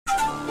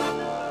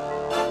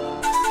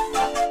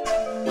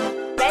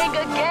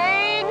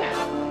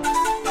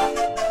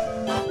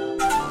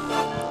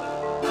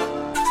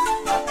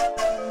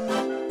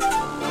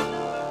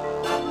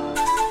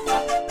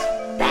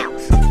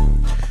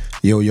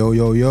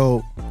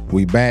Yo,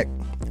 we back.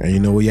 And you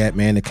know where we at,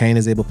 man. The Cain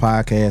is Able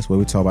podcast, where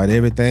we talk about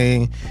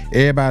everything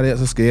everybody else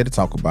is scared to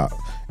talk about.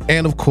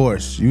 And of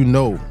course, you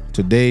know,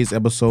 today's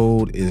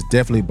episode is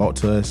definitely brought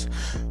to us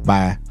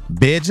by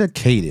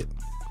Beducated.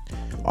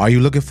 Are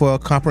you looking for a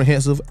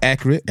comprehensive,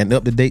 accurate, and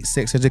up-to-date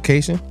sex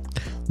education?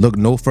 Look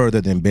no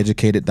further than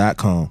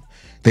Beducated.com.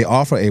 They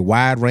offer a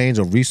wide range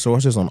of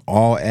resources on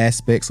all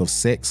aspects of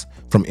sex,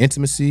 from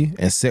intimacy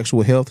and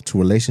sexual health to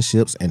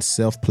relationships and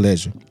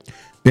self-pleasure.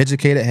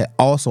 Beducated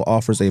also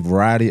offers a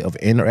variety of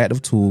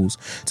interactive tools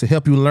to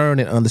help you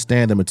learn and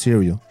understand the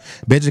material.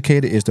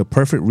 Beducated is the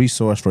perfect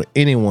resource for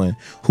anyone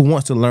who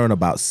wants to learn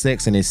about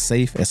sex in a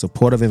safe and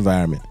supportive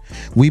environment.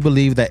 We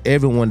believe that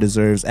everyone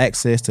deserves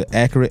access to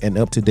accurate and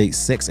up-to-date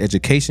sex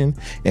education,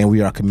 and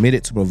we are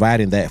committed to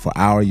providing that for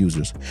our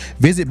users.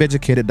 Visit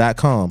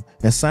Beducated.com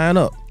and sign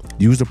up.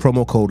 Use the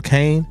promo code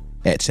CAIN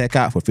at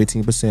checkout for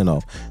 15%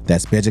 off.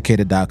 That's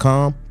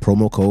Beducated.com,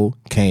 promo code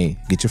CAIN.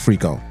 Get your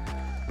freak on.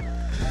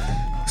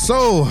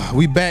 So,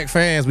 we back,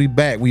 fans. We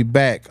back.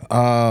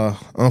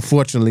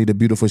 Unfortunately, the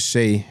beautiful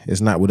Shay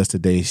is not with us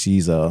today.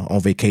 She's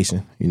on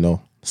vacation. You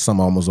know,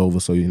 summer almost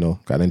over, so, you know,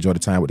 got to enjoy the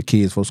time with the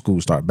kids before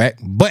school start back.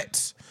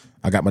 But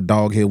I got my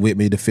dog here with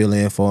me to fill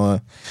in for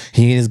her.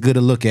 He ain't as good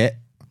to look at,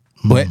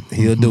 but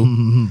he'll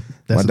do.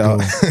 That's my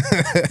dog.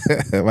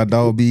 My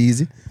dog be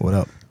easy. What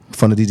up?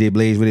 From the DJ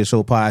Blaze Radio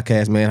Show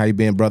podcast, man. How you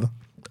been, brother?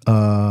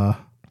 I'm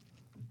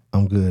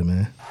good,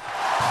 man.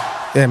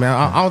 Yeah, man.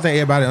 I don't think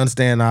everybody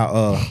understand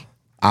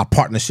our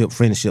partnership,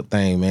 friendship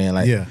thing, man.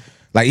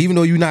 Like even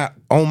though you're not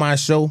on my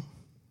show,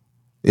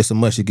 it's a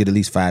must you get at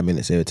least 5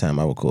 minutes every time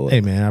I record. Hey,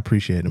 man, I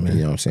appreciate it, man.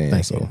 You know what I'm saying?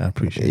 Thank you. I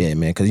appreciate it. Yeah,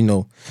 man, because, you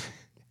know,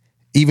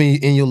 even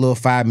in your little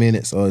 5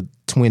 minutes or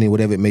 20,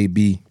 whatever it may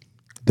be,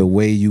 the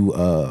way you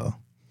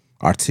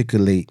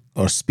articulate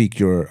or speak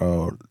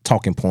your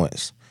talking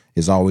points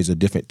is always a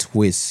different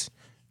twist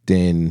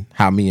than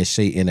how me and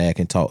Shay interact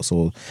and talk.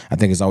 So I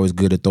think it's always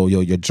good to throw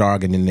your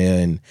jargon in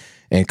there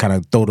and kind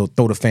of throw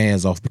the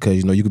fans off, because,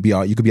 you know, you could be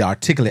an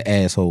articulate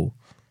asshole.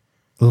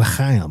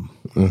 L'chaim.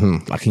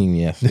 Lakeem,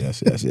 yes.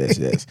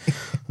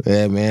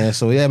 Yeah, man.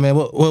 So yeah, man.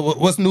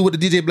 What's new with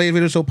the DJ Blaze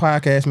Radio Show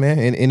podcast, man?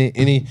 And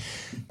any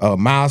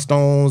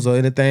milestones or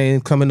anything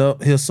coming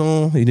up here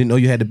soon? You didn't know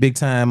you had the big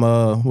time.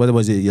 What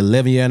was it? Your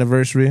 11-year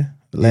anniversary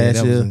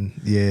last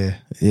year.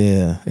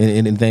 Yeah.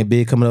 Anything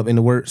big coming up in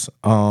the works?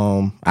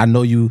 I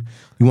know you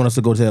want us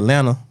to go to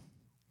Atlanta.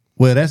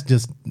 Well, that's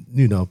just,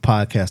 you know,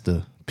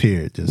 podcaster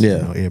period. Just, you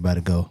know,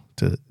 everybody go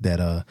to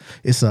that.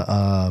 It's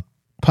a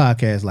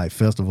podcast like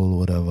festival or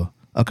whatever,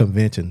 a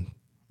convention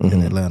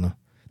in Atlanta,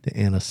 the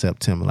end of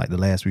September, like the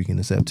last weekend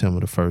of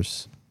September, the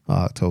 1st of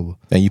October.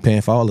 And you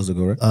paying for all this to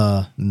go,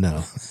 right?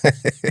 No.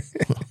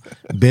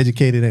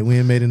 Beducated, we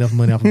ain't made enough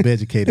money off of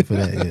Beducated for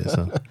that yet.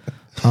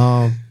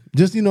 So,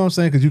 just, you know what I'm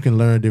saying, because you can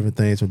learn different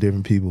things from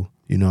different people.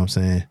 You know what I'm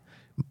saying?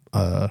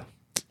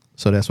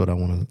 So that's what I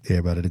want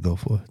everybody to go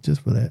for,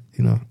 just for that,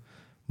 you know.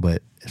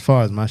 But as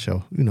far as my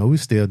show, you know, we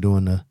still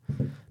doing the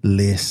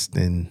list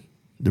and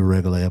the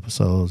regular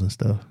episodes and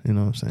stuff. You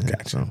know what I'm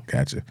saying?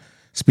 Gotcha.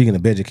 Speaking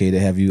of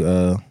Beducated, have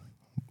you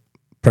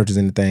purchased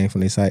anything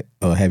from their site,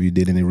 or have you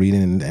did any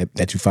reading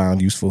that you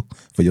found useful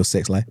for your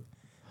sex life?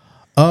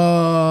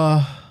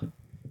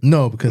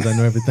 No, because I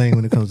know everything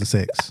when it comes to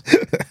sex.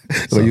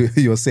 So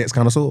you're a sex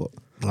connoisseur?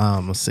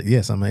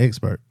 Yes, I'm an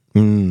expert.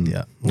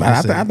 Yeah,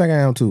 I think I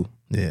am too.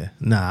 Yeah,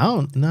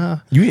 nah.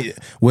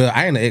 Well,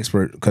 I ain't an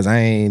expert because I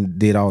ain't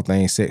did all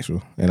things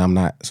sexual, and I'm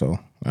not. So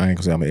I ain't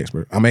gonna say I'm an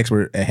expert. I'm an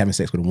expert at having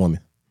sex with a woman.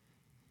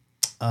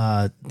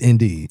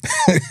 Indeed,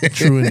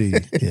 true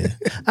indeed. Yeah,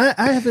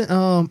 I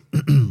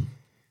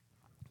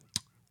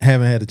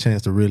haven't had a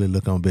chance to really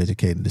look on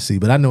Beducated to see,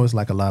 but I know it's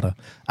like a lot of.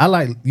 I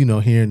like, you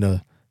know, hearing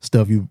the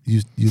stuff you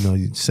know,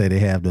 you say they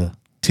have the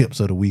tips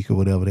of the week or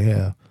whatever they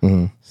have.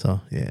 So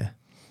yeah.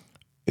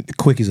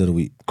 Quickies of the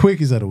week.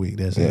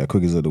 That's it. Yeah,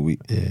 quickies of the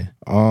week. Yeah.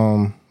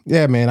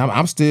 Yeah, man.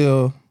 I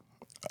still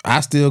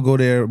go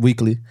there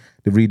weekly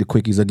to read the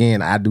quickies.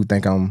 Again, I do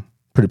think I'm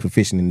pretty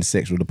proficient in the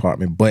sexual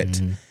department,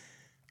 but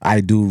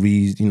I do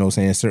read, you know,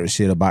 saying certain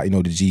shit about, you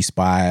know, the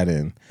G-spot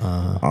and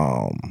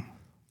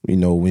you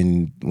know,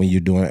 when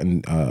you're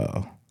doing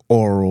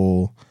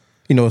oral.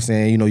 You know what I'm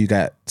saying? You know, you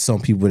got some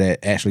people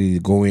that actually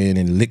go in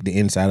and lick the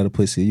inside of the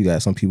pussy. You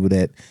got some people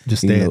that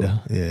just stay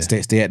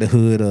at the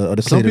hood of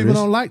the clitoris. Some people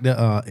don't like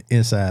the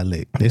inside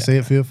lick. They say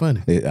it feel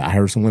funny. I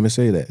heard some women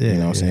say that. You know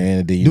what I'm saying?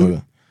 And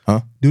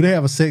then, do they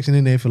have a section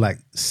in there for like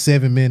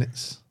 7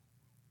 minutes?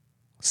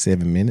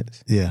 7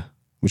 minutes? Yeah.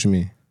 What you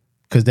mean?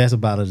 Because that's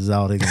about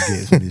all they can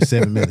get for these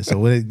 7 minutes. So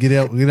when they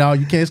get all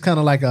you can, it's kind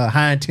of like a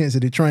high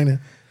intensity training.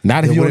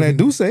 Not if you on that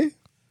Douce.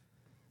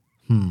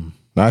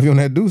 Now, if you on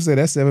that Douce,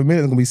 that's 7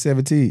 minutes, it's going to be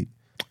 17.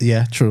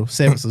 Yeah, true.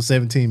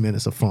 17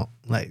 minutes of funk.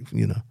 Like,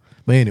 you know.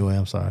 But anyway,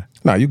 I'm sorry.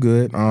 No, you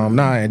good. And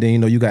then, you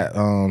know, you got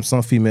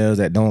some females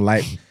that don't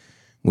like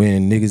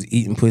when niggas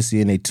eating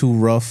pussy and they too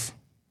rough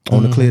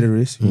on the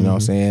clitoris. You know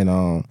what I'm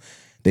saying?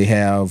 They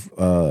have...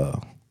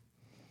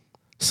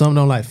 some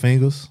don't like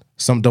fingers.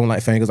 Some don't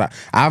like fingers.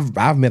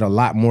 I've met a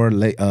lot more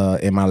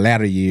in my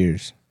latter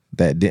years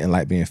that didn't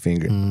like being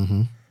fingered.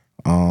 Mm-hmm.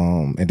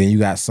 And then you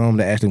got some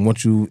that actually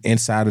want you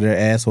inside of their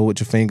asshole with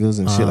your fingers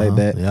and shit like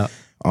that. Yeah.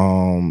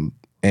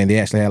 And they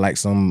actually had like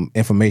some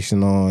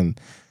information on,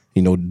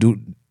 do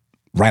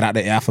write out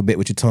the alphabet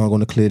with your tongue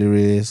on the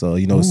clitoris, or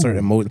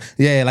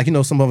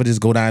certain some of it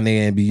just go down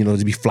there and be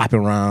just be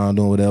flopping around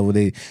or whatever.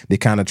 They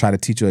kind of try to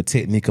teach you a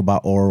technique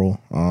about oral.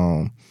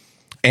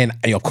 And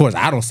of course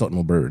I don't suck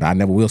no bird. I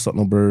never will suck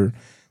no bird,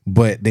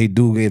 but they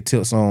do give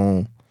tips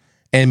on.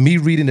 And me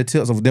reading the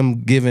tips of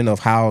them giving of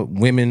how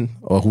women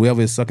or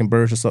whoever is sucking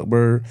bird should suck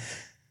bird,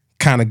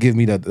 kind of give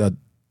me the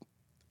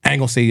I ain't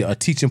gonna say a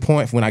teaching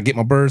point for when I get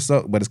my bird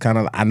sucked, but it's kind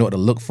of I know what to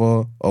look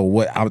for or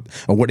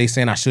what they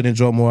saying I should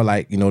enjoy more,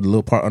 like the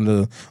little part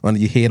under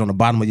your head on the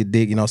bottom of your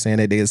dick. Saying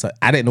that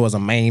I didn't know it was a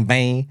main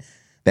vein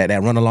that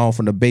run along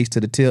from the base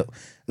to the tip.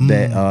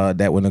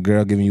 That when a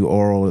girl giving you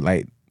oral,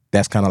 like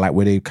that's kind of like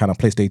where they kind of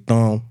place their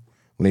thumb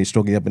when they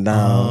stroking up and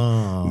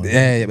down.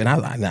 Yeah, and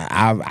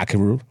I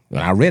can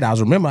when I read it, I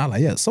was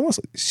like, yeah, someone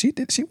she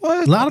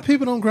was. A lot of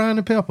people don't grind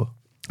the pepper.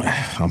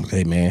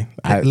 Hey man,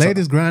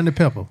 ladies grind the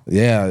pepper.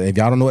 Yeah, if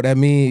y'all don't know what that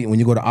means, when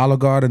you go to Olive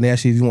Garden, they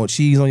ask you if you want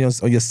cheese on your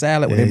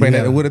salad. When they bring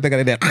that, what do they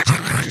got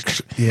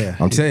that? Yeah,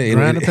 I'm telling you,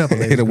 grind the pepper.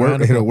 It'll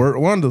work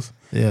wonders.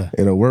 Yeah,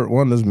 it'll work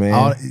wonders,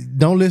 man.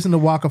 Don't listen to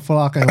Waka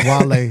Flocka and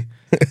Wale.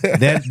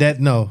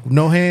 that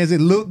no hands. It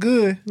look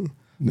good,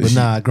 but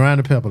nah, grind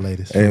the pepper,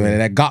 ladies. Hey man,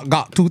 that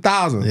got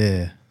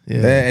 2000.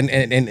 Yeah.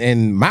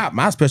 And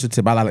my special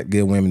tip I like to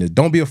give women is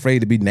don't be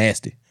afraid to be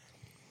nasty.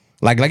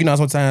 Like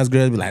sometimes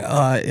girls be like,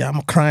 oh, yeah,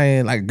 I'm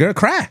crying. Like, girl,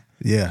 cry.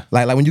 Yeah.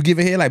 Like when you give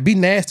it here, like be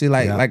nasty.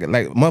 Like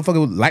motherfucker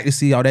would like to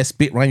see all that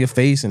spit around your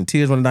face and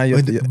tears running down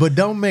your face. But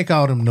don't make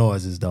all them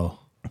noises though.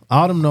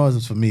 All them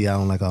noises for me, I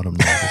don't like all them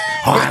noises.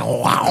 I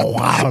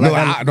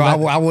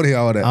want to hear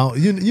all that.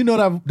 You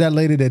know that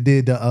lady that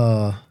did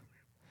the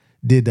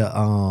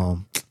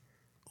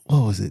what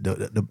was it?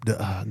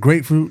 The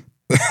grapefruit.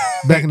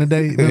 Back in the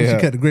day, remember she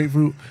cut the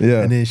grapefruit,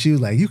 and then she was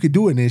like, "You could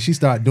do it." And then she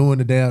started doing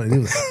it down, and it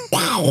was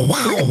wow.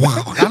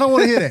 I don't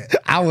want to hear that.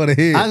 I want to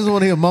hear. I just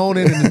want to hear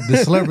moaning and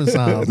the slurping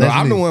sounds. No,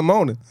 I'm the one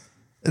moaning.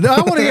 No,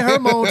 I want to hear her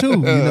moan too. You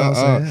know what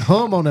I'm saying?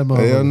 Hum on that moan.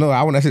 Hell no,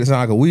 I want that shit to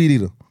sound like a weed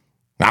eater.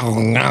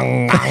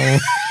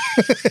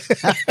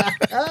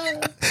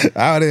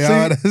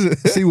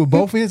 See, with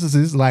both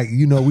instances, like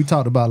we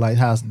talked about like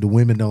how the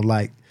women don't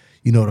like.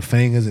 The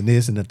fingers and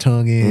this and the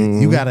tongue in.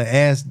 Mm-hmm. You got to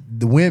ask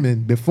the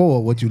women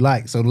before what you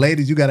like. So,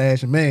 ladies, you got to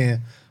ask your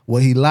man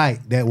what he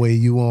like. That way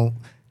you won't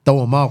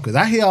throw him off. Because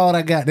I hear all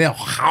that goddamn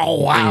wow,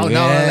 all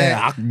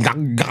that.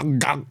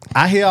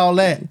 I hear all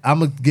that. I'm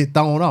going to get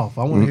thrown off.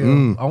 I want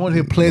to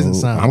hear pleasant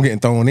sound. I'm getting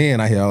thrown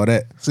in. I hear all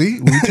that. See?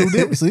 We too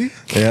different. See?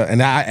 Yeah.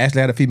 And I actually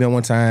had a female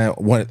one time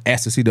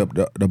asked to see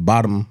the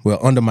bottom,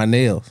 under my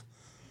nails.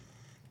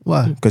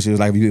 Why? Because she was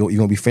like, you're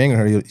gonna be fingering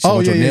her. She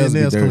wants your nails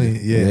to be dirty.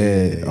 Clean.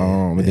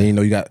 Yeah. And then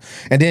you got,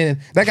 and then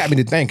that got me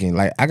to thinking.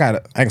 Like I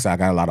got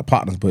a lot of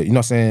partners, but you know what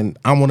I'm saying.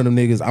 I'm one of them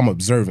niggas. I'm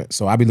observant,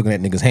 so I be looking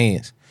at niggas'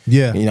 hands.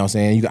 Yeah. You know what I'm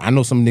saying? I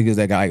know some niggas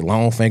that got like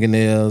long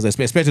fingernails,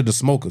 especially the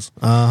smokers.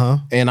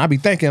 And I be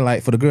thinking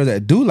like for the girls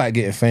that do like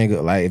getting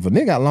fingered, like if a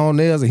nigga got long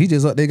nails and he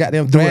just up there got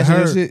them thrashing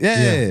and shit.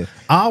 Yeah.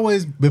 I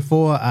always I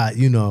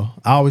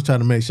always try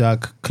to make sure I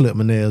clip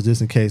my nails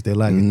just in case they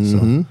like it. So,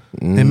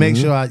 and make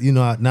sure I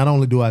not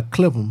only do I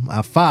clip them,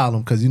 I file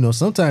them because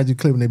sometimes you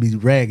clip them they be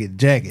ragged,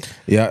 jagged.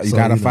 Yeah, you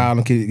gotta file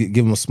them, give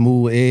them a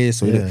smooth edge.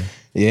 So you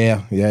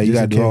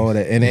gotta do all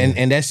that.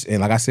 And that's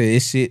like I said,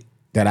 it's shit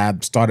that I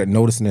started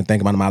noticing and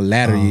thinking about in my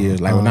latter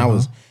years. Like when I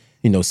was,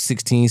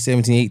 16,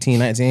 17, 18,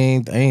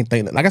 19, I ain't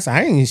think, like I said,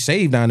 I ain't even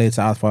shaved down there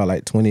till I was probably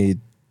like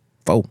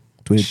 24,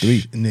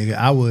 23.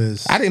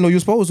 Nigga, I didn't know you were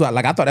supposed to.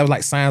 Like I thought that was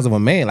like signs of a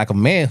man, like a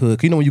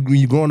manhood. When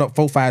you growing up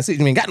 4, 5, 6,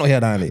 you ain't got no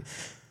hair down there.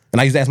 And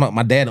I used to ask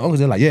my dad and uncles,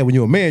 they're like, yeah, when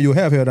you're a man, you'll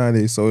have hair down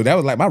there. So that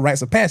was like my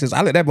rites of passage.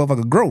 I let that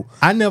motherfucker grow.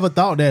 I never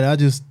thought that. I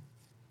just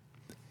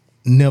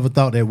never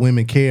thought that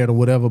women cared or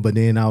whatever, but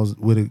then I was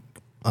with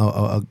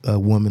a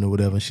woman or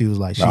whatever. And she was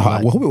like,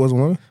 I hope it was a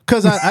woman.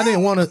 Because I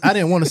didn't want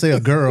to say a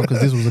girl because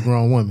this was a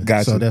grown woman.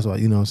 Gotcha. So that's why,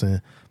 you know what I'm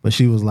saying. But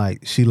she was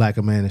like, she like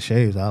a man that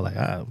shaves. I was like,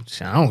 I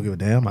don't give a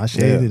damn. I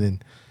shaved it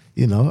and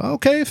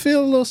okay, it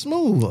feel a little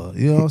smoother.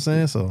 You know what I'm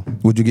saying? So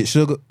would you get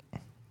sugar?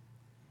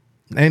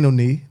 Ain't no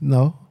need.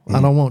 No,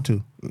 I don't want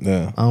to.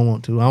 Yeah, I don't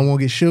want to. I don't want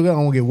to get sugar. I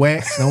don't want to get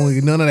wax. I don't want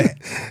to get none of that.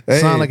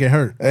 Sound like it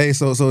hurt. Hey,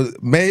 so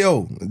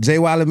Mayo, J.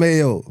 Wiley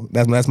Mayo.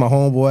 That's my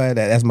homeboy.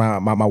 That's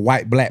my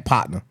white black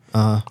partner.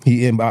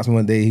 He inboxed me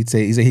one day. He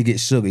said he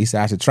gets sugar. He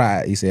said I should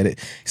try it. He said it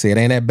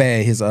ain't that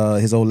bad. His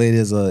old lady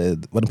is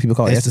what do people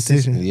call it?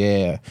 Esthetician.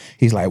 Yeah.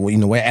 He's like,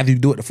 well, after you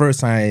do it the first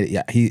time,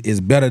 he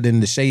is better than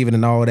the shaving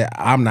and all that.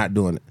 I'm not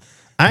doing it.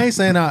 I ain't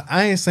saying I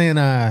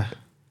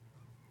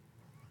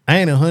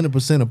ain't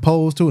 100%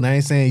 opposed to it. I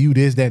ain't saying you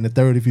this, that, and the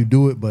third if you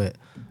do it, but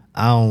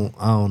I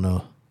don't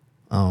know.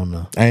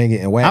 I ain't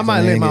getting waxed. I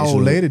might let my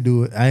old lady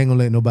do it. I ain't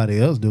gonna let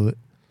nobody else do it.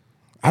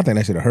 I think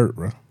that should have hurt,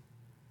 bro.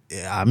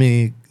 Yeah, I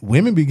mean,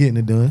 women be getting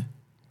it done.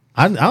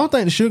 I don't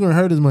think the sugar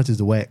hurt as much as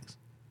the wax.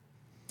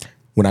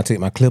 When I take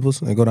my clippers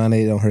and go down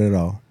there, it don't hurt at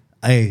all.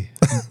 Hey,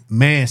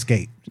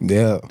 Manscaped.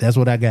 Yeah. That's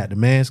what I got. The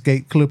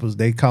Manscaped clippers.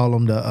 They call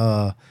them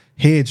the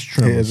hedge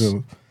trimmers.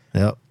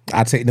 Yep.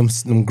 I take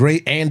them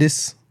great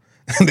Andis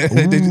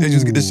they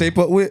just get the shape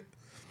up with.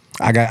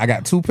 I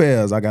got 2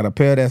 pairs. I got a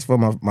pair that's for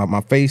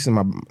my face and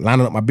my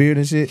lining up my beard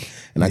and shit,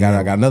 and I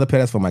got another pair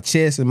that's for my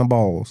chest and my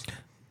balls.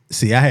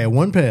 See, I had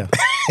 1 pair.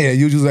 Yeah,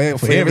 you just had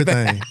for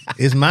everything.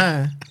 It's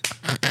mine.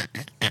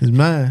 It's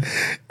mine.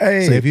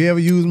 Hey. So if you ever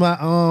use my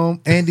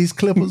Andy's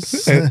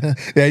clippers,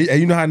 yeah,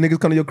 you know how niggas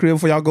come to your crib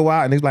before y'all go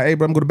out and it's like, hey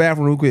bro, I'm going to the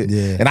bathroom real quick.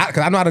 Yeah. And cause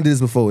I know I done did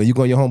this before. And you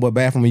go in your homeboy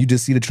bathroom and you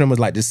just see the trimmers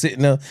like just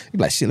sitting there. You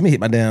be like, shit, let me hit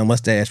my damn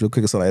mustache real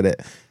quick or something like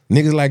that.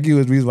 Niggas like you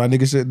is the reason why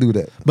niggas shouldn't do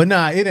that. But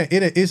nah,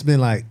 it's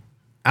been like,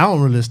 I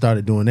don't really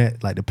started doing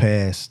that like the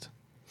past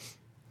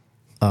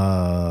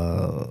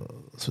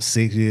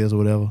 6 years or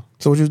whatever.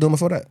 So what you was doing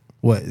before that?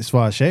 What, as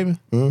far as shaving?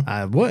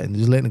 I wasn't,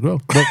 just letting it grow.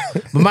 But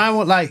mine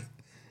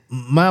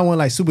wasn't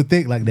like super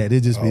thick like that.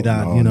 It just be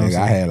down, no, you know.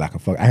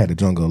 Nigga, I had the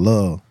jungle of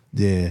love.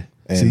 Yeah.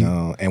 And see,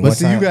 and but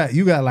see, time,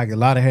 you got like a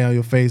lot of hair on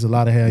your face, a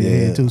lot of hair on your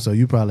head too. So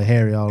you probably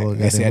hairy all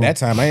over. And see, at that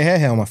time, I ain't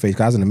had hair on my face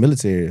because I was in the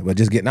military, but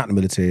just getting out the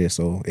military.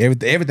 So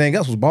everything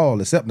else was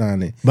bald except down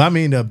there. But I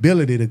mean, the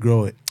ability to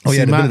grow it. Oh,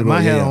 yeah, see, my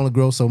hair only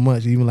grows so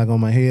much, even like on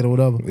my head or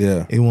whatever.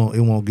 Yeah, it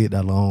won't get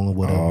that long or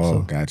whatever. Oh, so.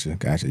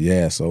 gotcha.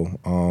 Yeah, so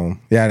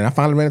yeah, and I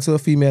finally ran into a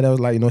female that was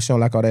like, she don't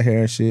like all that hair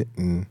and shit,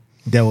 and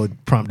that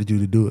would prompted you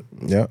to do it.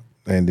 Yep.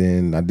 And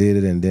then I did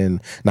it, and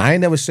then now I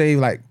ain't never shaved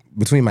like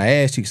between my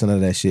ass cheeks and none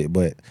of that shit,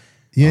 but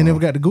you ain't never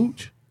got the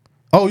gooch.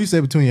 Oh, you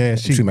said between your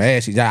ass cheeks. Between my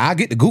ass cheeks, I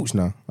get the gooch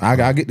now.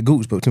 I get the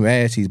gooch, but between my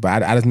ass cheeks.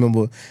 But I just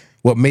remember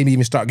what made me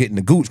even start getting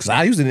the gooch because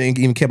I usually didn't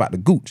even care about the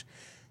gooch.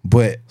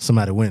 But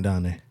somebody went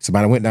down there.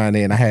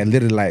 And I had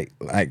literally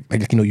like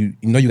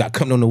you got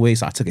company on the way,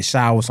 so I took a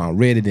shower, so I'm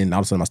ready. Then all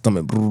of a sudden my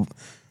stomach, you know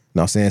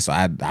what I'm saying? So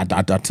I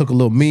took a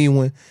little mean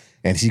one,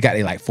 and she got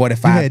it like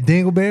 45. You had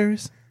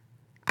dingleberries?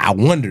 I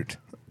wondered,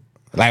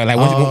 like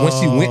when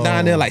she went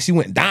down there, like she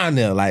went down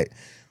there, like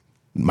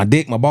my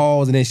dick, my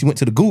balls, and then she went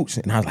to the gooch,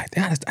 and I was like,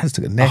 damn, I just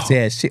took a nasty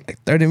ass shit like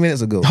 30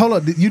 minutes ago. Hold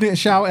up, you didn't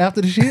shower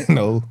after the shit?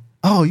 No.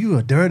 Oh, you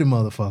a dirty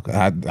motherfucker.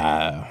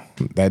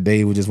 That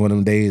day was just one of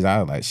them days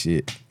I was like,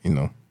 shit,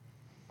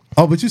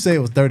 Oh, but you say it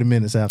was 30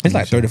 minutes after. It's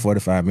like 30,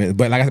 45 minutes.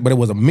 But like I said, but it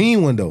was a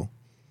mean one though.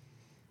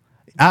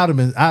 I'd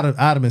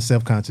have been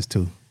self-conscious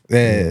too.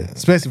 Yeah.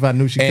 Especially if I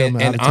knew she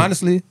coming. And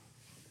honestly,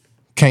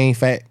 Kane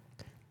fact,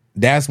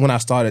 that's when I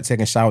started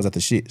taking showers after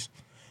shits.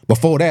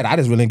 Before that, I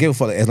just really didn't give a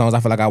fuck as long as I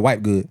feel like I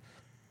wipe good.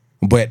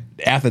 But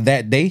after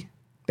that day,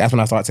 that's when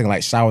I started taking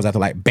like showers after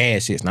like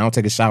bad shits. Now I don't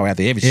take a shower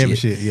after every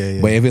shit.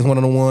 Yeah. But if it's one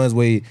of the ones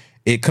where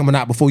it coming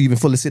out before you even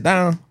fully sit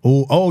down.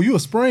 Oh, you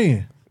was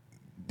spraying.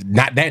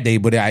 Not that day,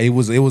 but it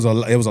was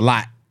a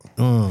lot.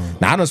 Now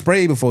I done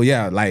sprayed before,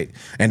 yeah, like,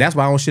 and that's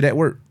why I don't shit at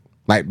work.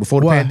 Like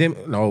before the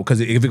pandemic, no,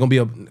 because if it's gonna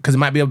be because it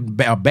might be a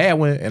bad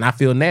one, and I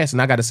feel nasty,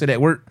 and I got to sit at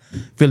work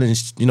feeling,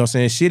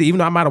 shitty. Even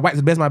though I might have wiped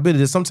the best of my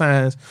ability,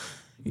 sometimes.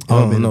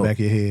 In the back of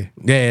your head.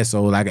 Yeah,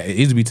 so like it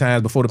used to be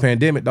times before the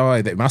pandemic,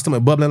 dog. If my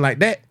stomach bubbling like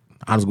that,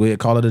 I just go ahead and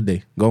call it a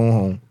day, going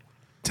home.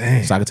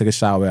 Damn. So I can take a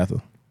shower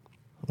after.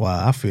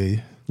 Wow, I feel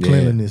you.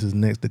 Cleanliness is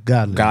next to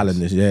godliness.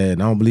 Godliness, yeah.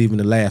 And I don't believe in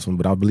the last one,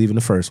 but I believe in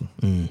the first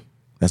one.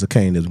 That's a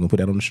cane. We're gonna put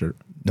that on the shirt.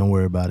 Don't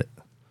worry about it.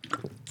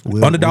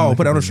 Underdog,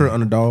 put that on the shirt.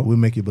 Underdog. We'll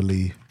make you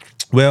believe.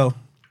 Well,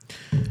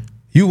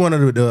 you one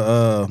of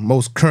the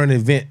most current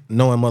event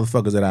knowing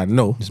motherfuckers that I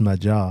know. It's my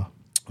job.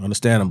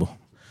 Understandable.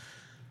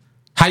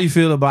 How you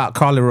feel about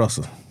Carlee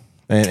Russell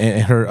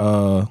and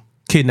her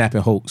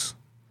kidnapping hoax?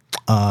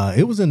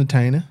 It was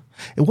entertaining.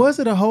 Was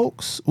it a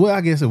hoax? Well,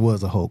 I guess it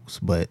was a hoax,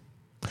 but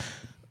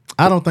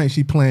I don't think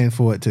she planned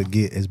for it to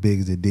get as big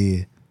as it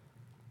did.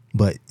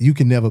 But you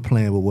can never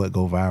plan with what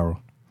go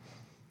viral.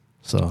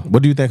 So,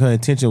 what do you think her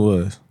intention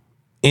was?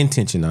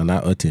 Intention, no,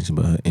 not attention,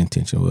 but her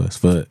intention was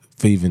for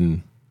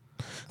even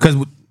because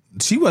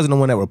she wasn't the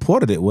one that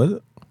reported it, was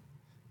it?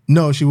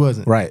 No, she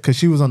wasn't. Right. Because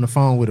she was on the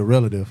phone with a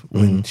relative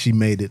when she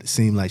made it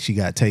seem like she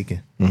got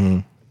taken.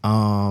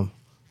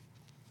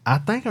 I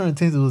think her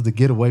intention was to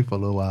get away for a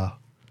little while.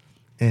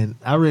 And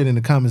I read in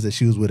the comments that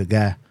she was with a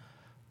guy,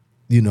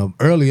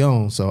 early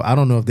on. So I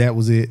don't know if that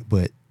was it,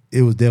 but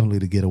it was definitely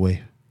to get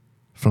away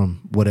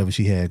from whatever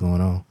she had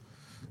going on.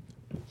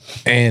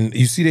 And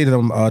you see they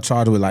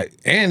charged with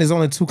and there's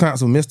only 2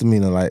 counts of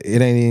misdemeanor. Like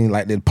it ain't even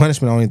like the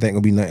punishment. I don't even think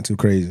gonna be nothing too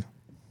crazy.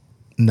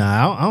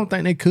 Nah, I don't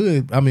think they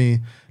could. I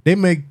mean, they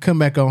may come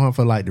back on her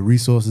for like the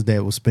resources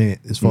that was spent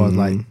as far as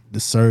like the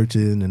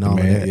searching and all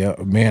that. Yeah,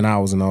 man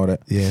hours and all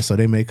that. Yeah, so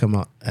they may come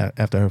out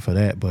after her for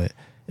that, but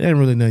it ain't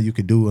really nothing you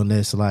could do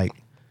unless like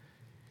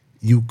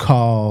you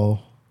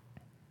call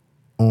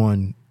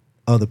on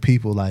other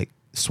people like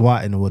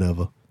swatting or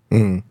whatever.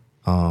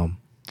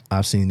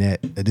 I've seen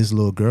that. This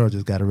little girl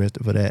just got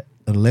arrested for that.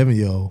 An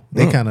 11-year-old.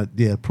 They kind of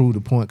proved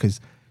the point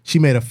because she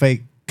made a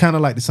fake, kind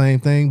of like the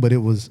same thing, but it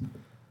was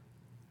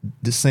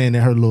just saying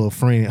that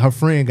her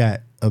friend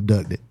got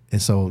abducted,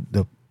 and so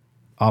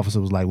officer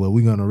was like, well,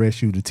 we're gonna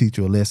arrest you to teach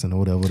you a lesson or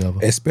whatever.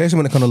 Especially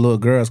when it comes to little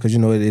girls, because you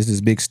know it is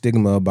this big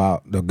stigma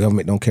about the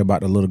government don't care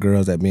about the little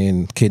girls that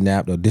being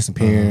kidnapped or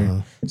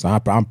disappearing. So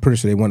I'm pretty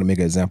sure they want to make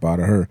an example out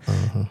of her.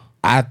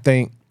 I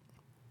think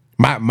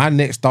my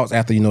next thoughts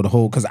after the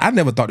whole, because I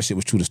never thought the shit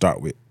was true to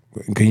start with.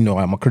 Because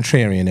I'm a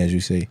contrarian, as you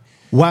say.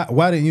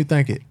 Why didn't you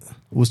think it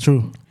was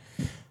true?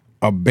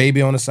 A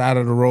baby on the side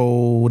of the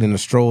road in a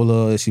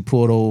stroller, she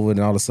pulled over, and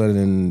all of a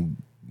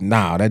sudden,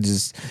 that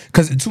just,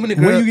 because too many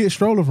girls. Where you get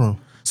stroller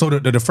from? So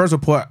the first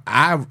report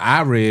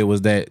I read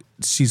was that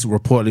she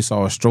reportedly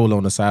saw a stroller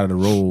on the side of the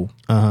road,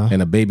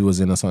 and a baby was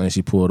in or something, and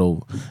she pulled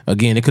over.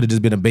 Again, it could have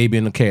just been a baby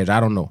in the carriage. I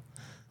don't know.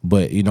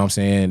 But you know what I'm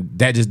saying?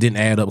 That just didn't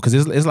add up. Because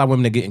it's like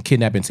women that getting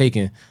kidnapped and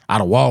taken out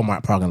of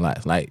Walmart parking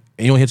lots. Like,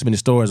 and you don't hear too many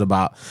stories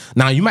about.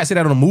 Now, you might say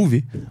that on a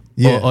movie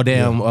or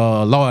damn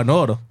Law and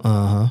Order. You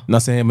know what I'm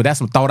saying? But that's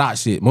some thought out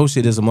shit. Most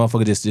shit is a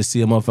motherfucker just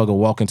see a motherfucker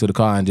walk into the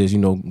car and just,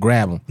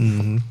 grab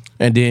him.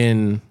 And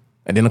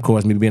then, of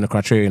course, me being a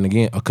contrarian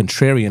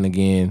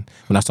again,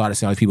 when I started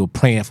seeing all these people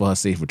praying for her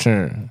safe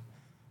return.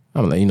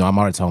 I'm like, I'm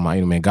already talking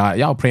about, man, God,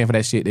 y'all praying for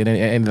that shit.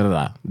 And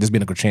just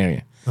being a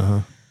contrarian.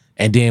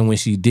 And then when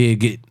she did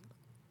get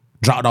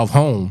dropped off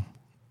home,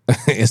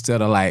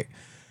 instead of like,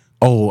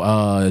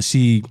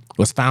 she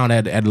was found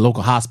at the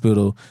local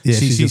hospital. Yeah,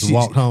 she just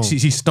walked home.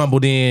 She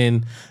stumbled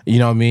in,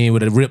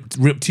 with a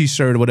ripped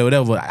t-shirt or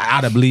whatever.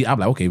 Out of bleed, I'm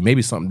like, okay,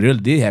 maybe something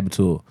really did happen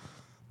to her.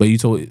 But I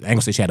ain't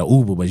gonna say she had an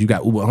Uber, but you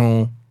got Uber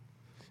home.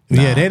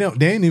 Nah. Yeah, they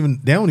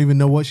don't even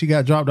know what she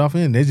got dropped off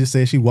in. They just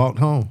said she walked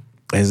home.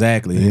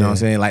 Exactly. You know what I'm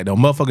saying? Like the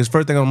motherfuckers,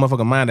 first thing on the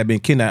motherfucking mind that been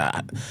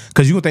kidnapped,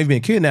 because you would think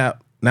being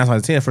kidnapped. 9 out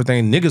of 10, first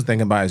thing niggas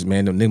thinking about is,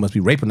 man, them niggas must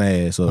be raping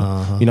their ass. So, you know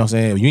what I'm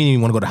saying? You ain't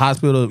even want to go to the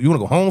hospital. You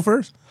want to go home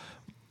first?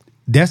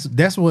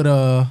 That's what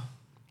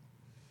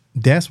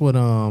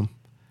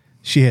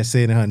she had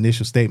said in her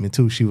initial statement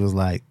too. She was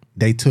like,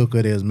 they took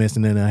her, they was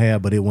messing in her hair,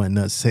 but it wasn't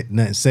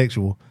nothing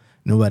sexual.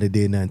 Nobody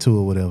did nothing to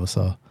her or whatever.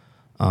 So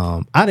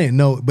I didn't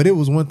know, but it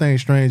was one thing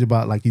strange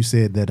about, like you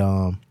said, that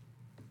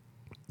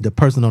the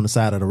person on the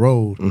side of the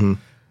road.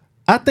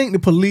 I think the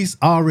police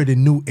already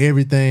knew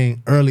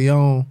everything early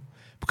on.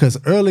 Because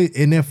early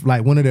in their,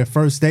 like one of their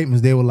first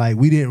statements, they were like,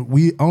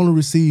 we only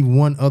received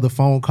one other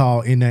phone call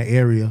in that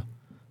area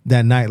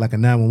that night, like a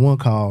 911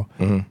 call.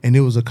 And it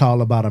was a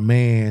call about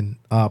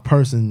a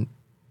person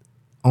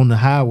on the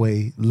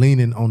highway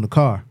leaning on the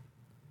car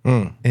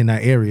in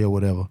that area or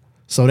whatever.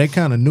 So they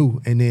kind of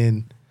knew. And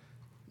then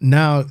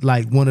now,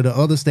 like one of the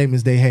other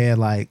statements they had,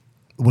 like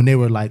when they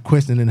were like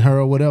questioning her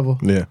or whatever.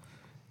 Yeah.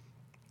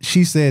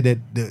 She said that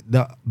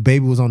the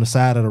baby was on the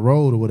side of the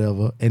road or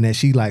whatever, and that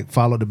she like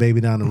followed the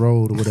baby down the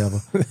road or whatever.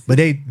 But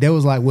they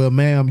was like, well,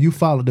 ma'am, you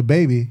followed the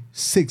baby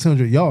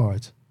 600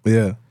 yards.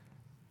 Yeah.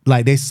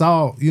 Like they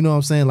saw, you know what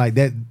I'm saying? Like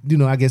that,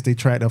 I guess they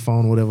tracked their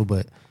phone or whatever.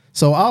 But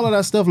so all of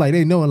that stuff, like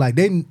they know, like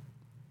they,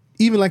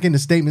 even like in the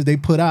statements they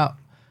put out,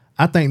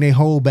 I think they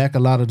hold back a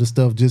lot of the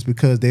stuff just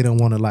because they don't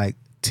want to like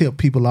tip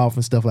people off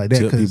and stuff like that.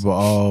 Tip people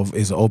off.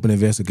 It's an open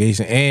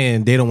investigation,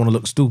 and they don't want to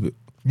look stupid.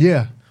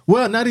 Yeah.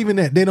 Well, not even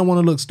that. They don't want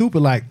to look stupid.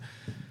 Like,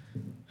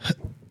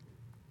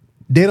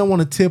 they don't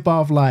want to tip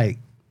off, like,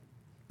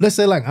 let's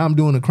say, like, I'm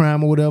doing a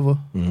crime or whatever,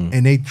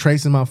 and they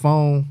tracing my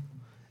phone.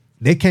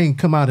 They can't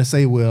come out and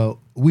say, well,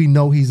 we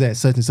know he's at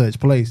such and such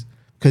place.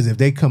 Because if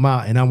they come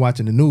out and I'm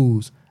watching the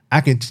news,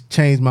 I can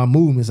change my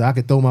movements. I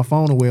can throw my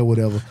phone away or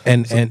whatever.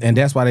 And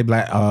that's why they be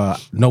like,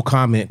 no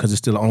comment, because it's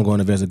still an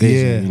ongoing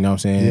investigation. Yeah. You know what I'm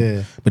saying?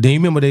 Yeah. But then you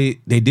remember they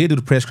did do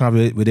the press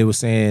conference where they were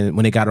saying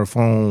when they got her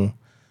phone,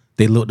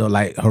 they looked up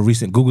like her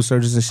recent Google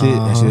searches and shit,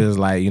 and she was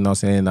like, you know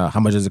what I'm saying, how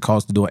much does it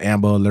cost to do an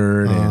Amber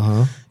Alert?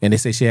 And they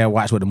say she had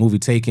watched what the movie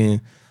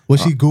Taken. Well,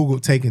 she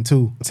Googled Taken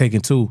 2.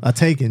 Taken 2.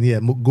 Taken, yeah.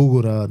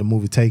 Googled the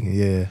movie Taken,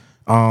 yeah.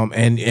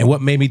 And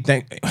what made me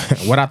think,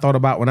 what I thought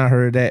about when I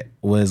heard that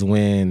was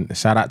when,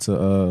 shout out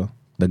to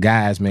the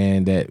guys,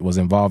 man, that was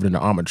involved in the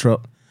armored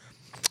truck.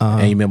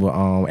 And you remember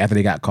after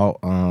they got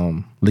caught,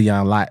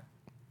 Leon Lott,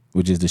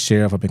 which is the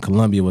sheriff up in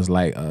Columbia, was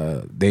like,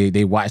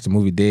 they watched the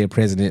movie Dead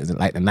Presidents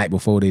like the night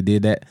before they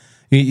did that.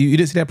 You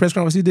didn't see that press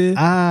conference he did?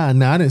 No,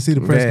 I didn't see the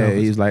press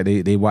conference. He was like,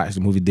 they watched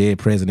the movie Dead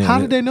Presidents. How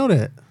did they know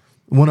that?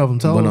 One of them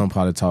told? One of them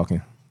probably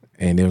talking.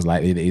 And it was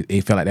like,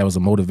 they felt like that was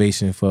a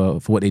motivation for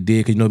what they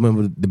did. Because,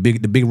 remember, the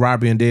big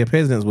robbery in Dead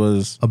Presidents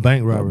was a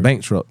bank robbery. A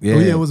bank truck. Yeah. Oh,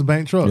 yeah, it was a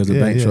bank truck. It was a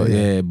bank truck,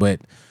 yeah. But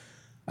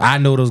I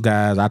know those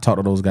guys. I talk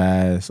to those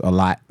guys a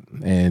lot.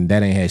 And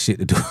that ain't had shit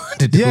to do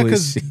with Yeah,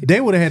 because they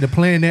would have had to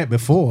plan that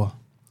before.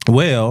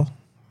 Well,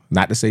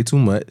 not to say too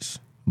much,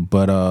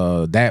 but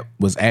that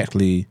was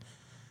actually,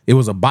 it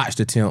was a botched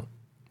attempt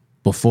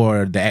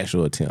before the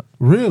actual attempt.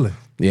 Really?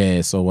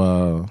 Yeah,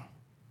 so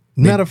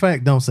matter of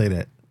fact, don't say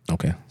that.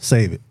 Okay.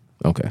 Save it.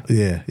 Okay.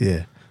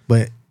 Yeah.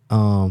 But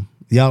y'all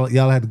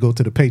have to go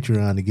to the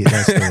Patreon to get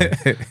that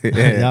story.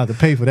 Y'all have to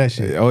pay for that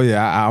shit. Oh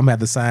yeah, I'm gonna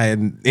have to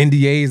sign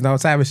NDAs and all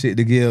type of shit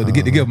to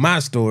give my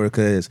story,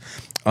 because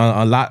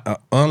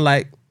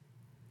unlike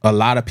a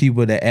lot of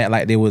people that act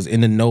like they was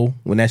in the know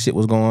when that shit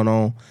was going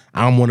on,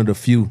 I'm one of the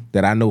few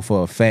that I know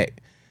for a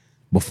fact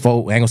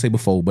before, I ain't gonna say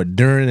before, but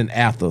during and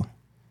after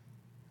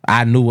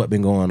I knew what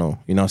been going on.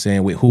 You know what I'm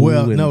saying? With who?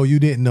 Well, and no, you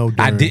didn't know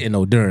during. I didn't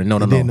know during. No.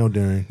 Didn't know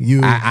during.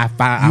 I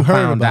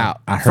found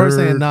out. I heard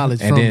first-hand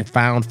knowledge and then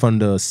found from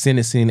the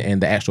sentencing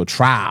and the actual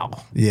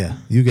trial. Yeah,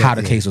 you got how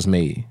the case was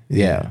made.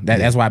 Yeah,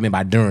 that's why I meant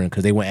by during,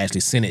 because they weren't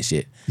actually sentenced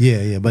yet.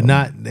 Yeah, but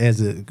not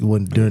as it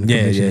when during the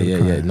commission of the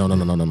crime. No.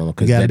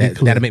 Because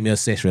that'll make me a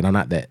accessory. I'm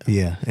not that.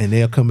 Yeah, and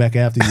they'll come back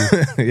after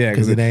you. Yeah,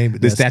 because it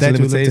ain't the statute of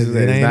limitations.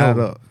 It ain't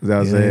over. Up. It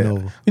ain't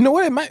over. You know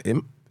what? It might.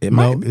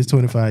 No, it's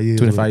 25 years.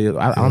 25 years.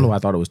 I don't know why I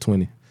thought it was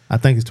 20. I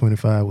think it's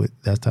 25 with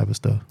that type of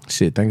stuff.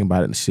 Shit, thinking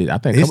about it, shit. I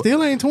think it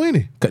still ain't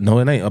 20. No,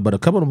 it ain't. But a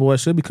couple of them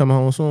boys should be coming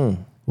home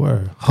soon.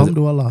 Word.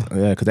 Alhamdulillah.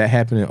 Yeah, because that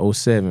happened in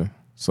 07.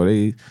 So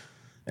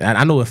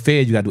I know in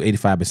Fed you got to do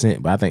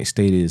 85%, but I think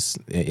state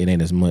it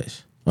ain't as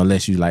much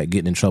unless you like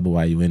getting in trouble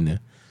while you in there.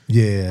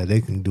 Yeah,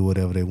 they can do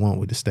whatever they want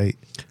with the state.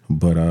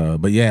 But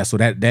yeah, so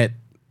that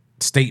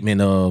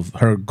statement of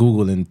her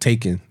Googling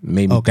taking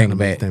made me think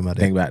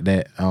about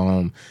that.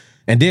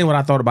 And then what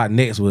I thought about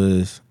next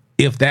was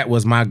if that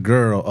was my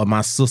girl or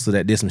my sister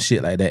that did some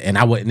shit like that and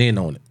I wasn't in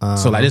on it.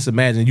 So like just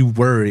imagine you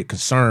worried,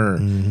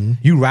 concerned,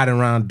 you riding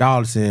around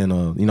Darlington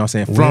or you know what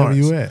I'm saying,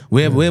 Florence. Wherever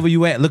you at. Wherever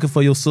you at looking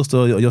for your sister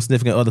or your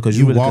significant other because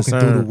you really walking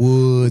concerned. through the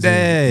woods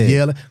and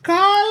yelling,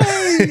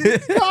 Carly,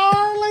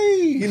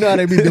 Carly. You know how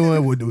they be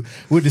doing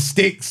with the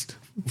sticks,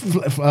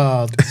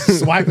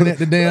 swiping at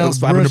the damn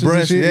swiping the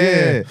brush.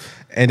 Yeah.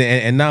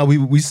 And now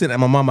we sitting at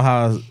my mama's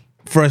house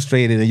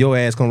frustrated and your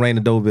ass gonna ring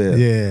the doorbell.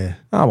 Yeah.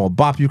 I'm gonna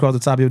bop you across the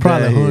top of your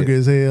probably damn head. Hungry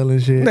as hell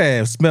and shit.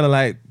 Yeah, smelling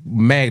like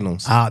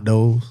Magnums.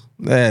 Outdoors.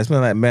 Yeah,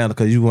 smelling like Magnums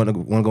because you want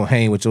to go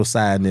hang with your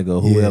side nigga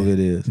or whoever it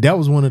is. That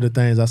was one of the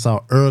things I saw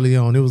early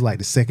on. It was like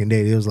the second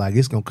day. It was like,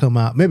 it's gonna come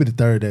out. Maybe the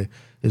third day.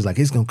 It was like,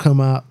 it's gonna come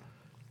out.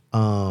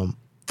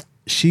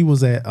 She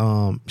was at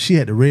she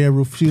had the Red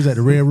Roof. She was at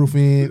the Red Roof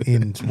Inn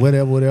in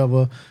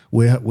whatever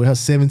with her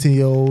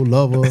 17-year-old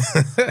lover,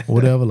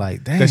 whatever.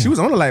 Like, damn. She was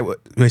only like what?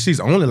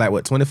 She's only like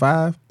what,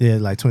 25? Yeah,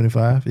 like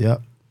 25.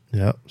 Yep.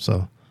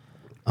 So,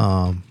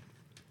 I'm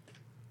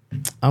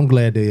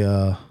glad they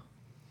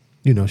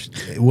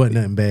it wasn't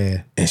nothing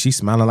bad. And she's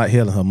smiling like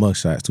hell in her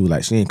mugshots too.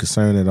 Like she ain't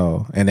concerned at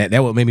all. And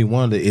that what made me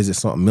wonder: is it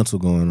something mental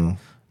going on?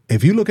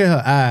 If you look at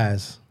her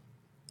eyes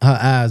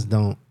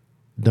don't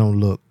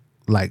look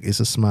like it's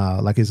a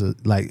smile. Like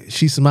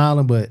she's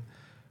smiling, but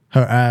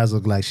her eyes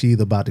look like she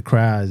either about to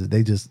cry.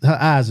 Her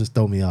eyes just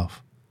throw me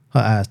off.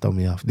 Her eyes throw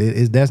me off.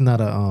 That's not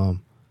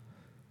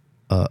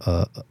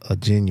a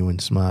genuine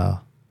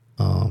smile.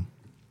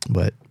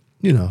 But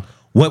you know,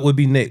 what would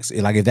be next?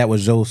 Like if that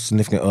was your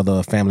significant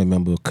other, family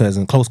member,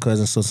 cousin, close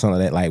cousin, something like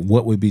that. Like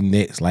what would be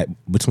next? Like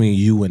between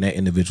you and that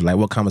individual. Like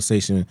what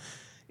conversation?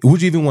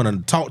 Would you even want to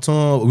talk to him?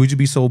 Or would you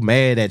be so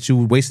mad that you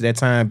wasted that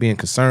time being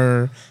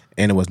concerned?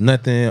 And it was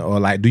nothing,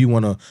 or like, do you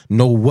want to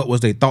know what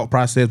was their thought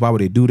process? Why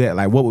would they do that?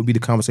 Like, what would be the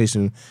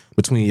conversation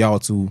between y'all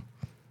two?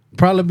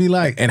 Probably be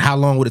like, and how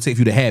long would it take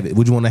for you to have it?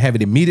 Would you want to have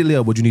it immediately,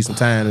 or would you need some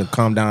time to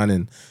calm down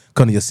and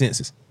come to your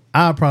senses?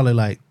 I'd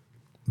probably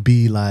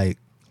be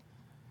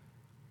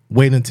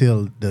wait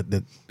until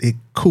it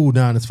cooled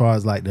down as far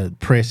as like the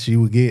press you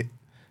would get,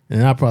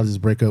 and I'd probably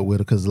just break up with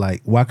her because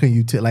like, why couldn't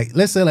you tell? Like,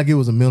 let's say like it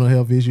was a mental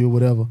health issue or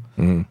whatever.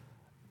 Mm-hmm.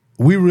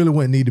 We really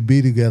wouldn't need to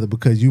be together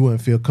because you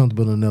wouldn't feel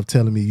comfortable enough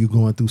telling me you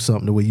going through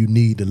something the way you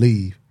need to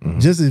leave. Mm-hmm.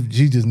 Just if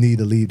you just need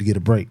to leave to get a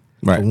break,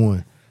 right. For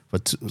one. For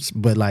two,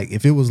 but like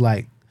if it was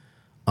like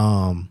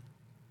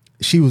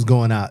she was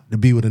going out to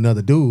be with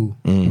another dude,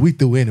 we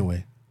threw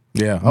anyway.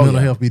 Yeah. Mental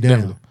health be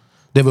down.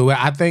 Definitely.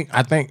 I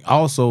think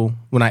also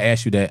when I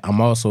ask you that,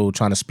 I'm also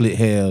trying to split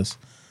hairs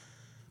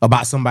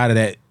about somebody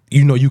that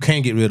you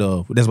can't get rid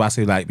of. That's why I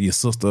say like your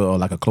sister or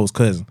like a close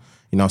cousin.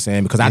 You know what I'm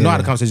saying? Because I know how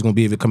the conversation's gonna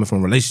be if it coming from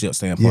a relationship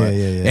standpoint.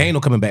 Yeah. There ain't no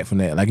coming back from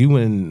that. Like you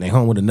went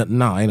home with ain't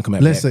no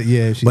coming back.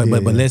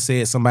 But let's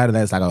say it's somebody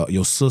that's like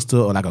your sister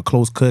or like a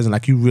close cousin,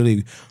 like you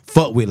really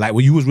fuck with, like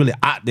when you was really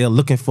out there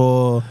looking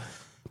for.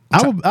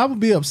 I would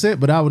be upset,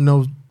 but I would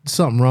know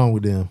something wrong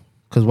with them.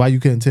 Because why you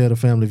couldn't tell the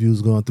family if you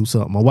was going through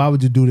something? Or why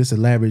would you do this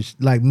elaborate?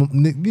 Like,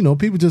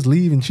 people just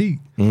leave and cheat.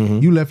 Mm-hmm.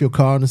 You left your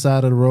car on the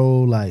side of the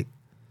road, like.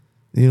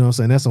 You know what I'm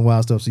saying? That's some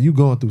wild stuff. So you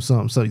going through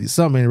something. So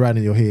something ain't right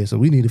in your head. So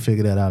we need to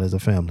figure that out as a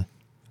family.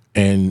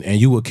 And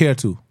you would care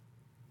too?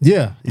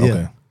 Yeah.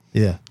 Okay.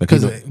 Yeah.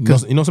 Because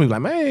some people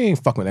like, man, I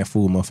ain't fucking with that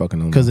fool motherfucker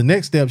no more. Because the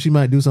next step, she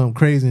might do something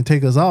crazy and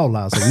take us all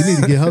out. So we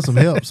need to get her some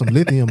help, some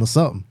lithium or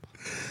something.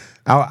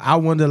 I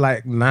wonder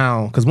like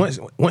now, because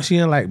once she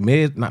in like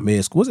not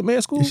med school, was it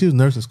med school? She was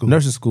nursing school.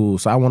 Nursing school.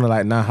 So I wonder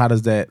like now, how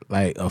does that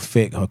like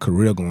affect her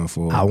career going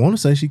forward? I want to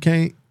say she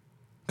can't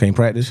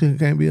practice. She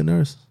can't be a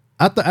nurse.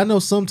 I know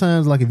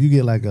sometimes like if you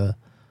get like a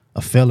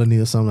felony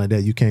or something like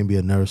that, you can't be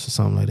a nurse or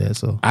something like that.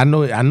 So I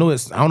know I don't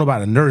know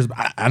about a nurse,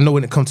 but I know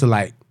when it comes to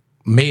like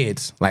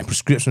meds, like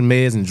prescription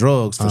meds and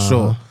drugs for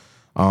sure.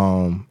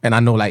 And I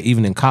know like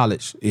even in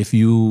college, if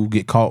you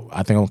get caught,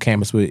 I think on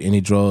campus with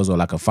any drugs or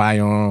like a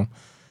firearm,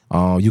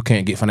 you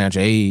can't get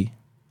financial aid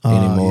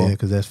anymore. Yeah,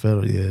 because that's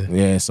federal. Yeah.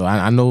 Yeah. So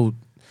I know.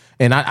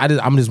 And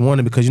I'm just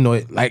wondering because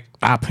like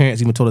our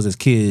parents even told us as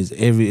kids,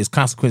 it's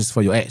consequences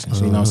for your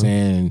actions. You know what I'm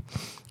saying?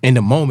 in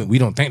the moment, we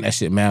don't think that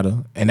shit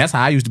matter. And that's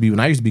how I used to be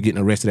when I used to be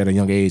getting arrested at a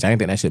young age. I didn't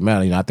think that shit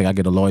matter. I think I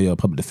get a lawyer, a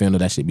public defender,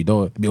 that shit be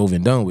over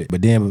and done with.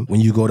 But then when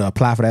you go to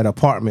apply for that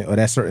apartment or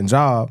that certain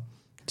job,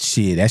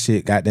 shit, that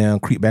shit goddamn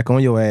creep back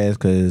on your ass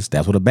because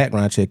that's what a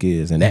background check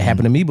is. And that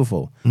happened to me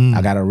before.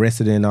 I got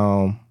arrested in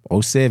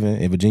 2007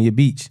 in Virginia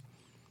Beach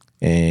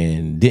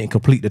and didn't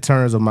complete the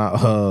terms of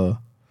my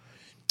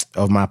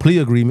plea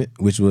agreement,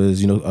 which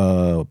was,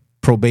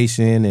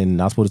 probation, and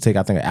I was supposed to take,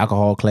 I think, an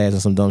alcohol class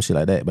and some dumb shit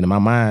like that. But in my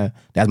mind,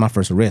 that's my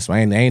first arrest. So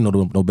I ain't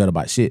no better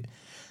about shit.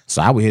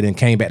 So I went ahead and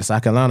came back to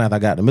South Carolina after I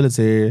got in the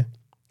military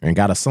and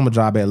got a summer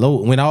job at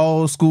Lowe's. Went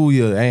all school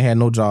year, I ain't had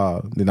no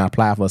job. Then I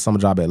applied for a summer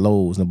job at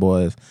Lowe's, and the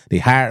boys, they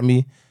hired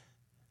me.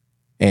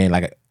 And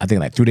I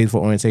think 3 days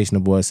before orientation,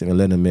 the boys sent me a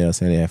letter in the mail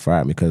saying they had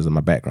fired me because of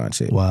my background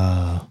check.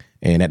 Wow.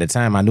 And at the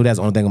time, I knew that's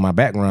the only thing on my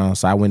background,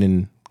 so I went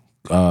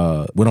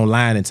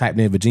online and typed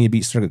in Virginia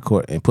Beach Circuit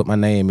Court and put my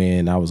name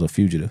in. I was a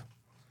fugitive.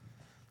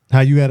 How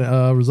you had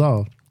it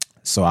resolved?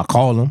 So I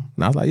called them,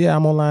 and I was like, yeah,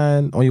 I'm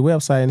online on your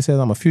website, and it says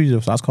I'm a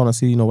fugitive. So I was calling to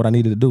see, what I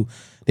needed to do.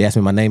 They asked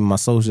me my name and my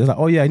social. They're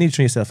like, oh, yeah, you need to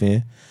turn yourself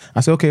in. I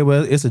said, okay,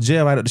 well, it's a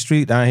jail right up the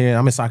street down here.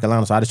 I'm in South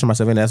Carolina, so I just turned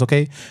myself in. That's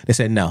okay? They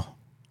said, no,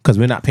 because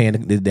we're not paying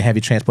to have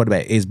you transported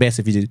back. It's best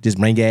if you just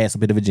bring your ass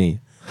up into Virginia.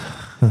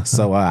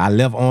 So I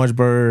left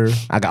Orangeburg.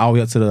 I got all the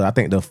way up to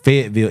the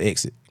Fayetteville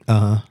exit.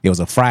 It was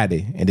a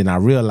Friday, and then I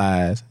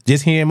realized,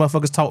 just hearing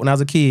motherfuckers talk when I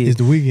was a kid, it's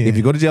the weekend. If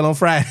you go to jail on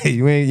Friday,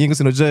 you ain't gonna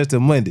see no judge till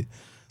Monday.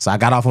 So I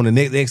got off on the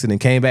next exit and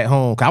came back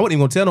home. Cause I wasn't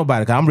even gonna tell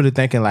nobody. Cause I'm really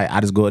thinking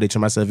I just go, they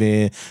turn myself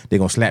in, they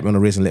gonna slap me on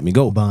the wrist and let me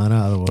go. Buying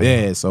out or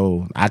yeah.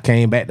 So I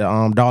came back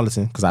to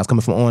Darlington because I was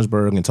coming from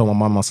Orangeburg and told my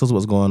mom and my sister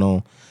what's going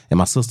on, and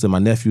my sister and my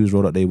nephews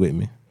rode up there with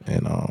me,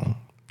 and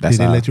that's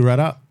did they let you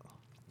ride out?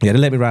 Yeah, they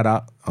let me ride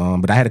out.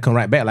 But I had to come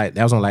right back.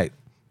 That was on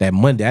that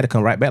Monday. I had to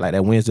come right back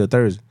that Wednesday or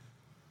Thursday.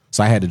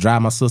 So I had to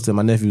drive my sister and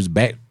my nephews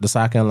back to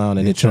South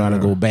Carolina and then trying to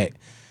go back.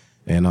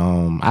 And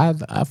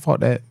I fought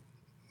that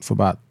for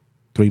about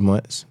 3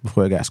 months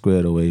before it got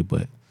squared away.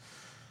 But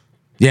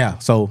yeah,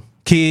 so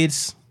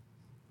kids,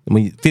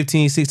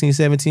 15, 16,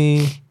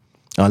 17,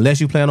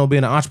 unless you plan on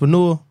being an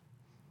entrepreneur,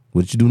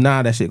 what you do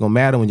now, that shit gonna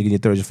matter when you get your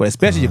third, your fourth,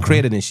 especially your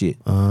credit and shit.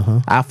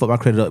 I fucked my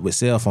credit up with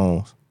cell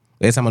phones.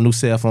 Every time a new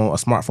cell phone, a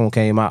smartphone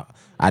came out,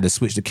 I just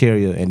switched the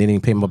carrier and didn't even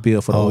pay my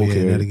bill for the old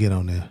carrier. That'll get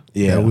on there.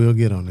 Yeah. That will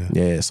get on there.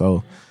 Yeah,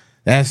 so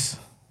that's,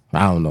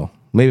 I don't know.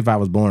 Maybe if I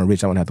was born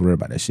rich, I wouldn't have to worry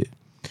about that shit.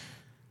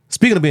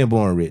 Speaking of being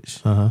born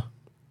rich,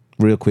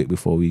 real quick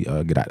before we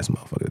get out this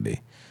motherfucker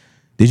today.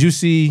 Did you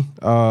see,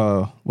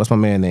 what's my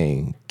man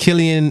name?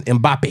 Kylian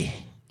Mbappe.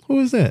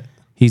 Who is that?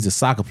 He's the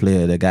soccer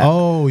player that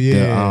got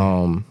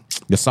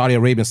the Saudi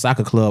Arabian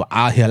soccer club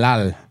Al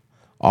Hilal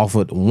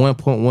offered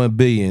 $1.1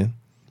 billion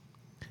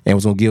and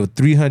was gonna give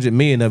 $300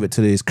 million of it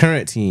to his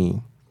current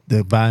team.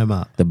 To buy him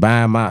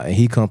out. And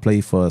he come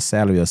play for a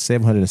salary of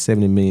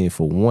 $770 million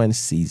for one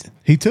season.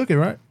 He took it,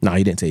 right? No,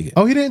 he didn't take it.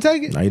 Oh, he didn't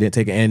take it? No, he didn't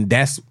take it. And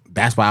that's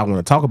why I want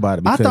to talk about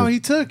it. I thought he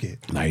took it.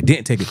 No, he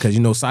didn't take it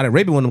because Saudi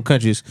Arabia, one of them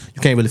countries,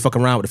 you can't really fuck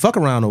around with the fuck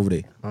around over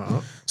there.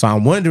 So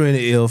I'm wondering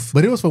if.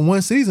 But it was for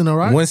one season, all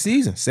right? One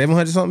season,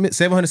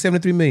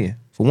 $773 million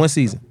for one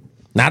season.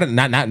 Not a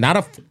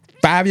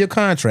 5-year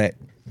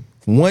contract,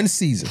 one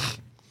season.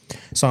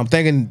 So I'm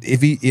thinking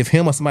if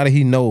him or somebody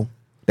he know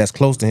that's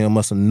close to him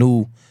must have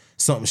knew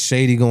something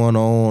shady going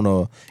on,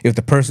 or if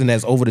the person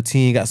that's over the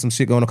team got some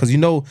shit going on,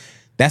 because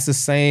that's the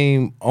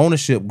same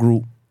ownership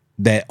group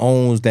that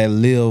owns that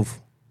Live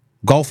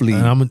Golf League.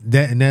 And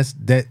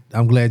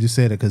I'm glad you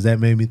said it because that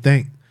made me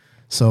think.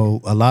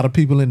 So a lot of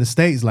people in the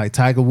States, like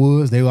Tiger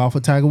Woods, they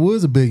offered Tiger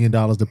Woods $1 billion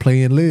to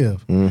play and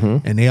live.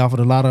 And they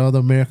offered a lot of other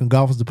American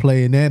golfers to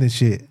play in that and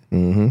shit.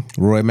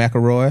 Roy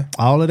McIlroy.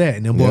 All of that.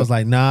 And them boys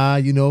like, nah,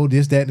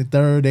 this, that, and the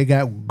third, they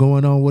got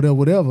going on,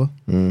 whatever.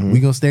 We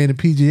gonna stay in the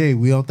PGA.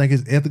 We don't think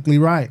it's ethically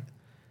right.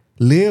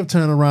 Live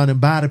turn around and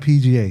buy the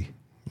PGA.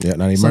 Yeah,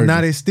 now so now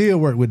they still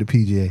work with the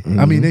PGA.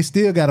 I mean, they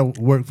still got to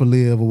work for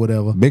Live or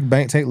whatever. Big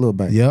bank take little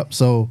bank. Yep.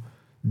 So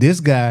this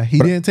guy, he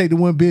didn't take the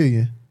 $1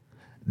 billion.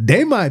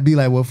 They might be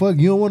like, well, fuck,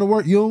 you don't want to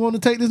work, you don't want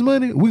to take this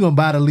money? We're going to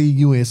buy the league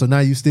you in, so now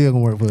you still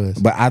going to work for us.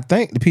 But I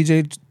think the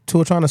PGA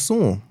Tour trying to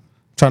sue him.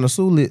 Trying to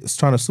sue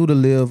the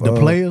Live. The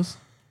players?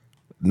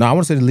 No, I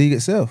want to say the league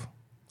itself.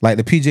 Like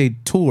the PGA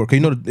Tour.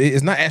 Because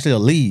it's not actually a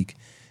league.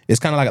 It's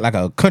kind of like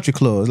a country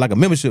club. It's like a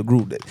membership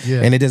group.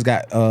 And they just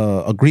got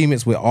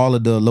agreements with all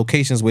of the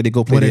locations where they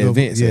go play their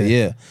events.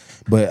 Yeah.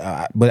 But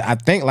I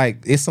think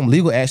it's some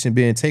legal action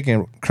being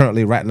taken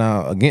currently right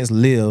now against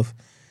Live.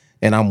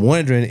 And I'm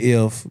wondering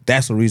if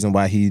that's the reason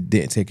why he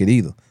didn't take it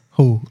either.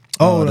 Who?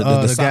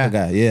 The soccer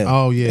guy. Yeah.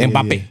 Oh yeah.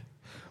 Mbappe. Yeah.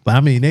 But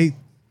I mean,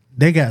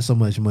 they got so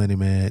much money,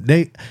 man.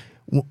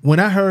 When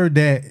I heard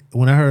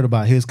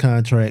about his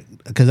contract,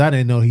 because I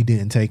didn't know he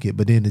didn't take it,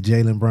 but then the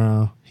Jaylen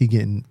Brown, he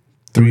getting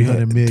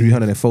 $300 million,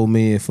 $304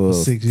 million for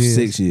 6 years.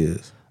 6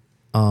 years.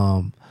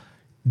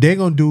 They're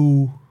gonna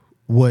do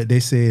what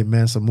they said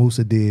Mansa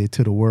Musa did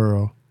to the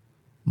world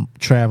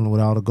traveling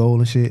with all the gold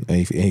and shit.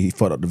 And he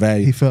fucked up the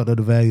value. He felt up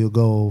the value of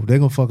gold. They're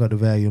gonna fuck up the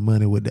value of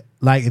money with that.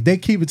 Like if they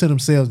keep it to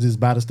themselves, just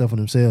buy the stuff for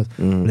themselves.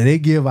 But if they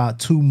give out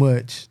too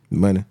much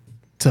money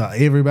to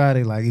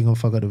everybody, like you gonna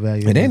fuck up the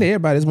value. And then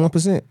everybody's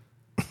 1%.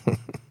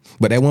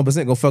 But that 1%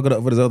 gonna fuck it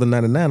up for the other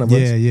 99 of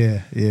us.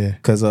 Yeah.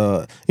 Cause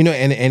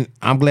and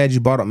I'm glad you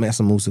brought up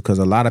Mansa Musa, because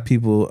a lot of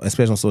people,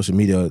 especially on social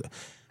media,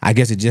 I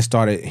guess it just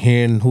started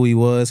hearing who he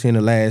was here in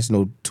the last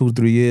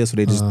 2-3 years. So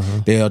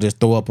they'll just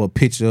throw up a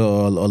picture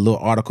or a little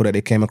article that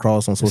they came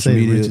across on social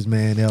media. Richest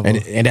man ever.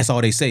 And that's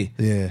all they say.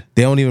 Yeah.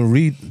 They don't even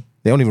read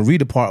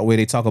the part where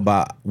they talk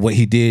about what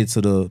he did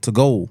to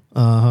gold.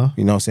 You know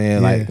what I'm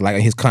saying? Yeah.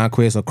 Like his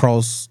conquest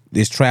across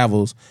his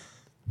travels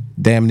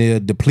damn near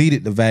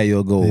depleted the value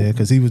of gold. Yeah,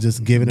 because he was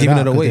just giving it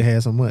out because they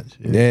had so much.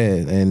 Yeah,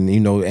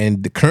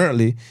 and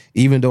currently,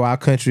 even though our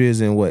country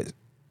is in I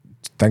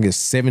think it's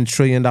 $7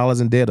 trillion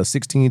in debt or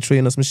 16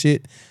 trillion or some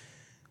shit,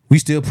 we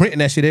still printing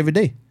that shit every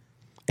day.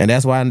 And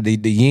that's why the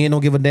yen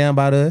don't give a damn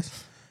about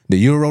us. The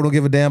euro don't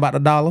give a damn about the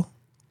dollar.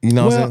 You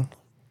know what I'm saying?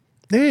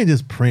 They ain't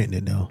just printing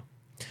it though.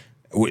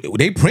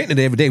 They printing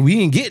it every day. We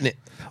ain't getting it.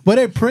 But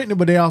they printing it,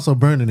 but they also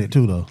burning it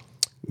too though.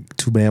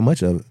 Too damn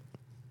much of it.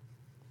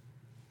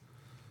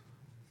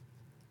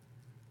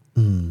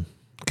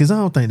 Because I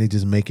don't think they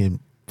just making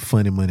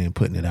funny money and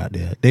putting it out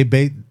there.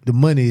 The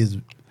money is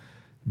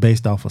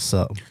based off of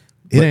something.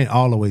 It ain't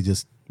all the way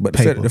just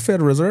paper. The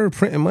Federal Reserve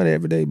printing money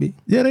every day, B.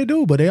 Yeah, they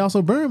do, but they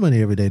also burn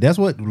money every day. That's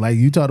what, like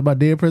you talked about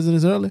dead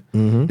presidents earlier.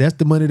 That's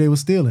the money they was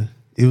stealing.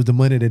 It was the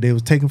money that they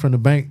was taking from the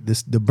bank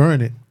to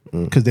burn it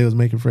because they was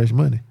making fresh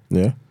money.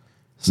 Yeah.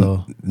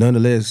 So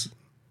nonetheless,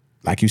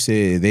 like you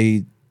said,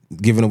 they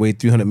giving away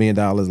 $300 million.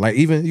 Like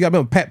even you got to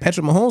remember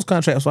Patrick Mahomes'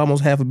 contract was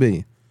almost $500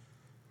 million.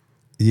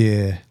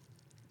 Yeah.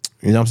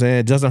 You know what I'm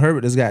saying? Justin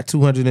Herbert has got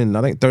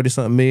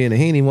 230-something million, and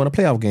he ain't even won a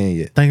playoff game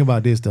yet. Think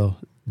about this though.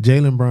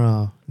 Jaylen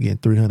Brown getting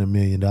 $300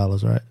 million,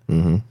 right?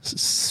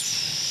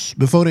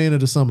 Before the end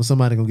of the summer,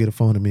 somebody gonna get a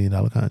 $400 million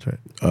contract.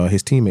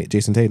 His teammate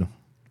Jason Tatum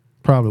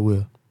probably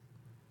will.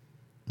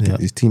 Yeah,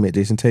 his teammate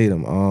Jason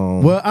Tatum.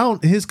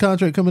 His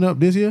contract coming up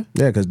this year.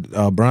 Yeah, because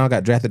Brown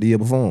got drafted the year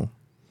before him.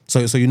 So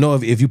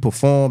if you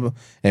perform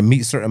and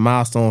meet certain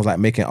milestones like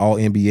making All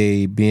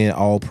NBA, being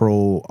All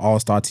Pro, All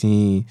Star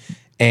team,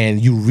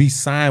 and you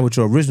re-sign with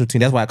your original team,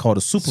 that's why I call it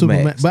a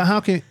Supermax. But how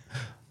can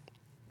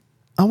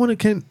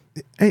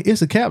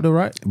it's a cap though,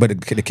 right? But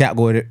the cap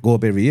go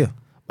up every year.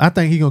 I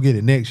think he gonna get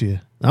it next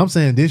year. I'm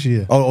saying this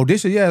year. Oh,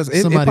 this year, yeah.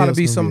 It probably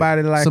be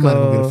somebody like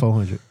gonna get a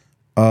 400.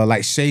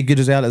 Like Shai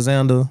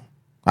Gilgeous-Alexander.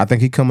 I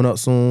think he coming up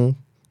soon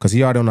because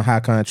he already on a high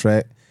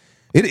contract.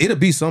 It'll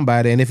be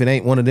somebody, and if it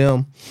ain't one of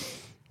them,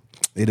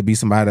 it'll be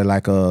somebody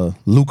like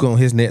Luka on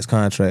his next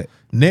contract.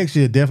 Next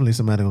year, definitely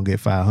somebody gonna get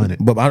 500.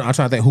 But I'm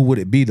trying to think, who would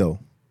it be though?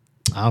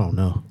 I don't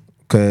know.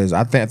 Because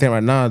I think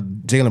right now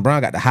Jaylen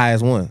Brown got the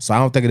highest one, so I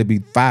don't think it'll be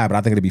 5, but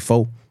I think it'll be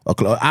 4.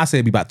 I say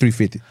it'll be about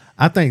 350.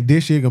 I think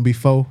this year gonna be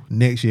 4.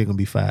 Next year gonna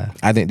be 5.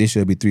 I think this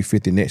year will be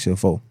 350. Next year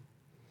 4,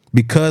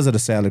 because of the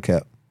salary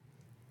cap.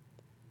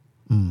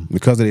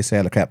 Because of their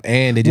salary cap,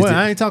 and they just.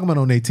 I ain't talking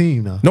about on their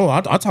team though. No,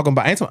 I'm talking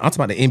about. I'm talking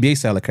about the NBA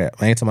salary cap.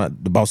 I ain't talking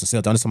about the Boston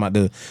Celtics. I'm just talking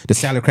about the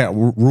salary cap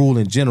rule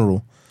in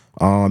general.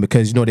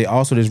 Because they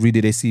also just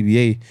redid their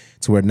CBA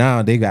to where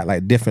now they got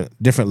like different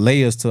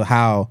layers to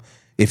how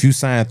if you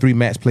sign 3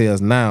 max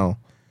players now,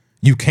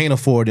 you can't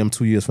afford them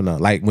 2 years from now.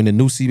 Like when the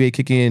new CBA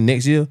kick in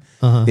next year,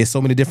 there's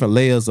so many different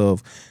layers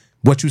of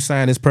what you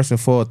signed this person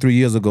for 3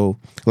 years ago.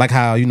 Like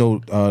how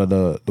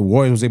the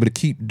Warriors was able to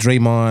keep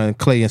Draymond,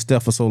 Clay, and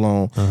Steph for so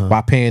long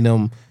by paying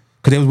them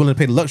because they was willing to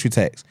pay the luxury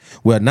tax.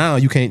 Well, now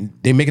you can't.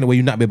 They're making it where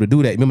you're not be able to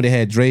do that. Remember they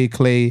had Dre,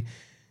 Clay,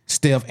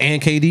 Steph,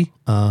 and KD.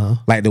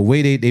 Like the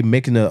way they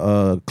making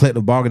a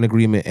collective bargaining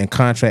agreement and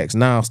contracts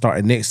now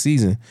starting next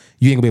season,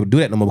 you ain't gonna be able to do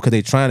that no more because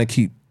they're trying to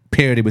keep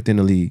parity within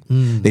the league.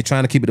 They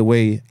trying to keep it the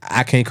way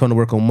I can't come to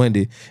work on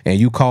Monday and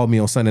you call me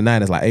on Sunday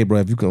night. It's like, hey, bro,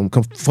 if you come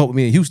fuck with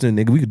me in Houston,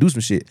 nigga, we could do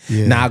some shit.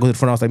 Yeah. Now I go to the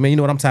front office like, man, you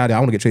know what? I'm tired of it. I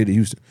want to get traded to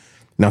Houston. You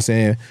know what I'm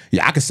saying?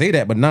 Yeah, I can say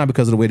that, but now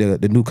because of the way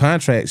the new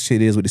contract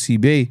shit is with the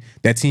CBA,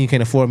 that team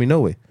can't afford me no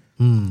way.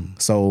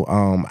 So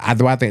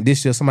I think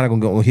this year somebody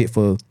gonna go hit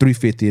for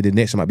 350, and the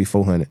next year might be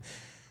 400.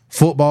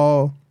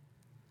 Football,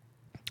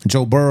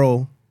 Joe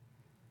Burrow,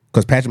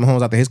 because Patrick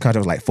Mahomes after his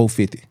contract was like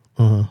 450.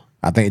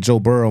 I think Joe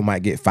Burrow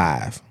might get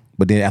 5.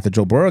 But then after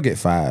Joe Burrow get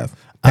 5,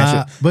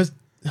 but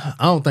I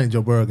don't think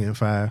Joe Burrow getting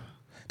 5.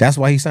 That's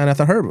why he signed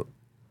after Herbert.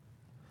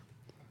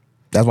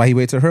 That's why he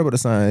waited till Herbert to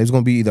sign. It was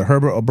gonna be either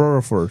Herbert or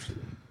Burrow first.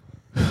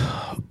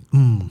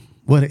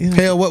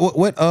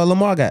 What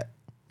Lamar got?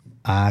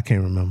 I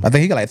can't remember. I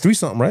think he got like 3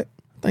 something, right?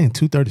 I think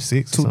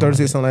 236.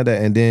 236, something like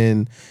that. And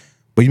then,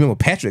 but you remember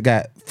Patrick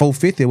got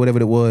 450 or whatever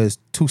it was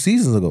 2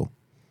 seasons ago.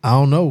 I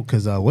don't know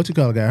because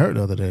got hurt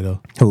the other day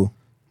though. Who?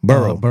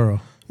 Burrow.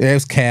 Burrow. Yeah, it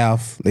was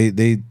calf.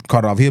 They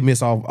caught it off. He'll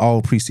miss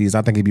all preseason.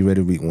 I think he'll be ready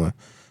to week 1.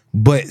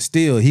 But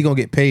still, he gonna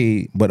get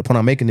paid. But the point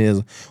I'm making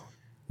is,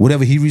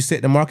 whatever he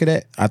reset the market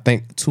at, I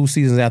think 2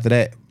 seasons after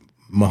that,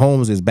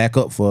 Mahomes is back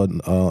up for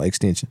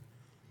extension.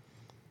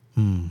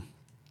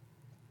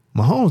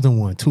 Mahomes done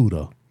won 2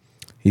 though.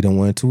 He done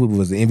won 2. It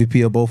was the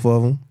MVP of both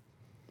of them.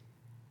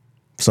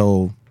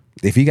 So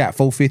if he got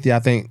 450, I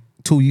think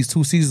 2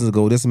 seasons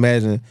ago, just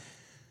imagine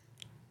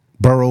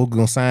Burrow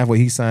gonna sign for what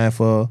he signed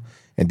for,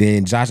 and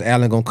then Josh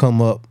Allen gonna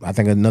come up. I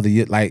think another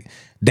year. Like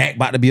Dak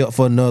about to be up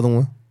for another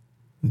one.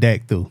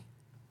 Dak through.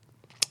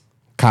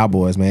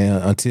 Cowboys,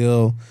 man.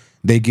 Until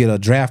they get a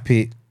draft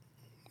pick,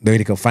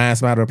 they can find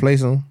somebody to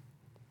replace them.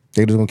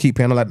 They just gonna keep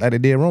paying them like they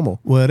did Romo.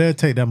 Well, they'll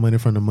take that money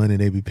from the money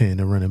they be paying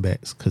the running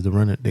backs because the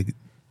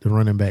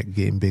running back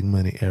getting big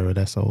money era,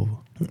 that's over.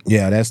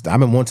 Yeah, I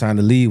remember one time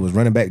the league was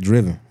running back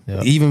driven.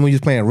 Yep. Even when you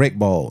was playing rec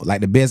ball,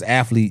 like the best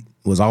athlete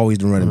was always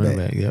the running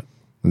back. Yep.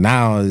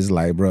 Now it's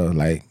like, bro,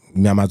 like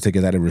I'm about to take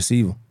it out of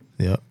receiver.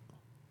 Yep.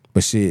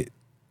 But shit,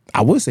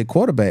 I would say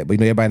quarterback, but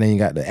everybody ain't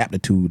got the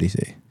aptitude, they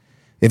say.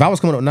 If I was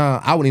coming up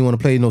now, I wouldn't even want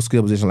to play no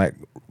skill position like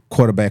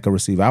quarterback or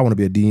receiver. I want to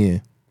be a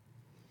DN.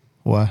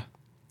 Why?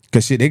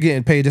 Because shit, they're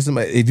getting paid just as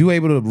much. If you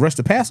able to rush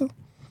the passer,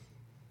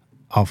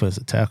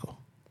 offensive tackle.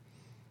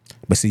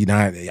 But see,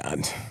 now,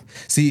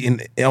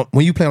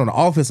 when you play on the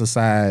offensive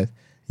side,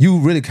 you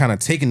really kind of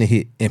taking the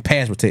hit in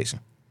pass protection.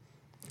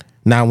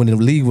 Now, when the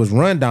league was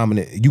run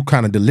dominant, you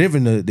kind of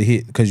delivering the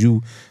hit because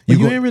you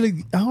ain't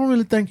really. I don't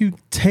really think you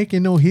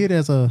taking no hit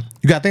as a.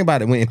 You got to think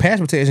about it. When in pass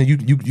protection,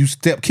 you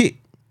step kick,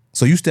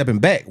 so you stepping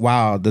back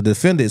while the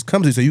defender is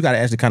coming to you. So you got to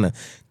actually kind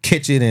of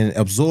catch it and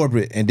absorb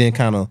it, and then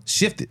kind of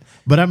shift it.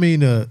 But I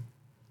mean,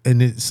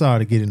 sorry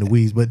to get in the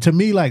weeds, but to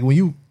me, like when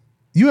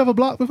you ever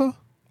blocked before?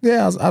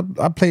 Yeah,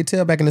 I played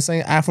tailback in the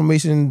same I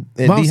formation.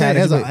 I'm saying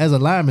as a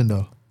lineman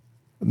though.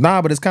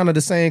 Nah, but it's kind of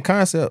the same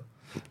concept.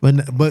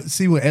 But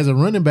see, as a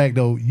running back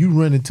though, you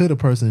run into the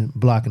person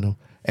blocking them.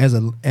 As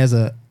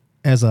a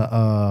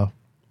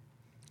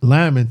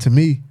lineman, to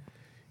me,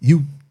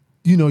 you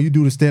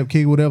do the step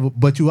kick, whatever,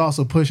 but you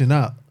also pushing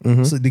out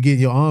so to get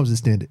your arms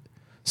extended.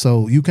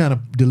 So you kind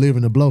of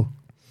delivering the blow.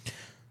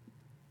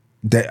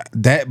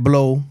 That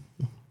blow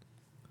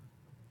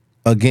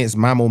against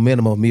my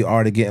momentum of me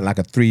already getting like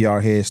a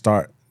 3-yard head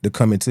start to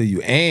come into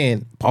you,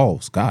 and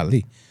pause,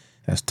 golly,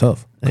 that's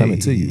tough coming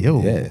to you.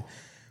 Yo. Yeah.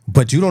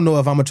 But you don't know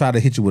if I'm gonna try to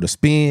hit you with a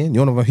spin. You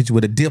don't know if I'm gonna hit you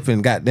with a dip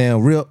and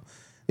goddamn rip.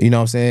 You know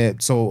what I'm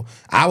saying? So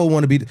I would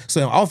want to be.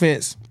 So in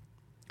offense,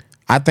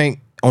 I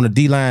think on the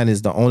D line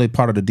is the only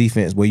part of the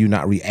defense where you're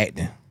not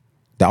reacting.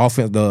 The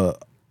offense, the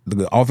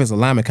offensive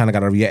lineman kind of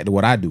got to react to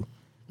what I do.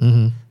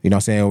 Mm-hmm. You know what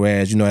I'm saying?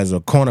 Whereas as a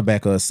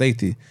cornerback or a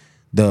safety,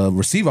 the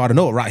receiver ought to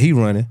know what route he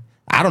running.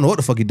 I don't know what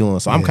the fuck he doing,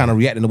 so I'm kind of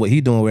reacting to what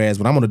he doing. Whereas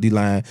when I'm on the D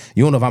line,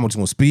 you don't know if I'm just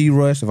gonna speed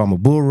rush, if I'm a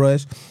bull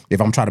rush,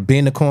 if I'm trying to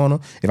bend the corner,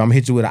 if I'm gonna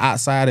hit you with the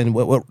outside and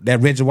what that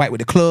red and white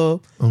with the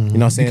club. You know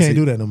what I'm saying? You can't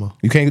do that no more.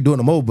 You can't do it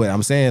no more. But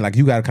I'm saying like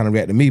you got to kind of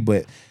react to me.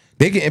 But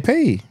they getting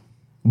paid.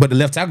 But the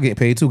left tackle getting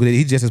paid too because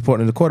he's just as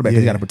important as the quarterback.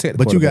 Because he got to protect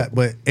the quarterback.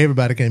 But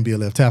everybody can't be a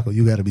left tackle.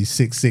 You got to be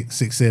 6'6",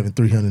 6'7",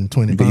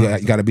 320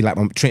 pounds. You got to be like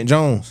Trent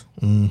Jones.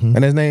 Mm-hmm.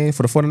 And his name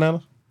for the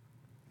 49ers.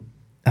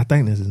 I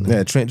think that's his name.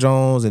 Yeah, Trent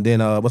Jones, and then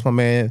what's my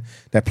man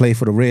that played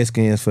for the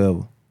Redskins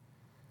forever?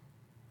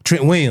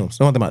 Trent Williams.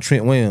 Don't think about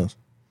Trent Williams.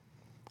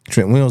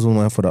 Trent Williams was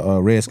one for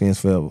the Redskins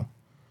forever.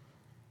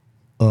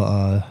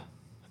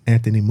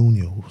 Anthony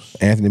Munoz.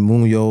 Anthony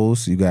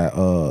Munoz. You got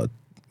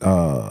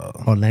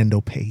Orlando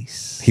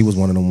Pace. He was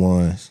one of them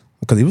ones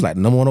because he was like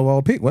the number one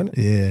overall pick, wasn't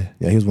it? Yeah,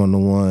 yeah, he was one of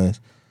them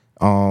ones.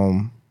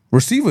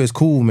 Receiver is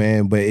cool,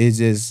 man, but it's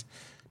just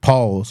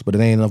pause. But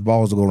it ain't enough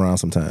balls to go around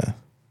sometimes.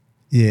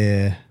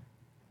 Yeah.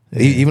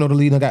 Even though the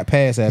lead got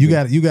passed after.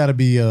 You got to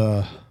be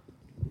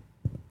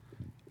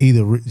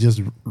either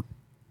just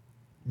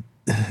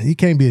you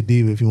can't be a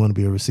diva if you want to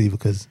be a receiver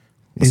because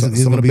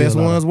some of the best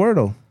ones were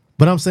though.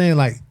 But I'm saying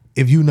like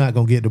if you're not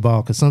gonna get the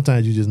ball, because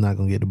sometimes you're just not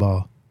gonna get the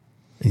ball,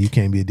 and you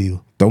can't be a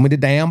diva. Throw me the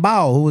damn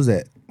ball. Who was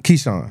that?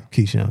 Keyshawn,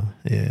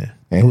 yeah.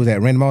 And who was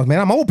that? Randy Moss. Man,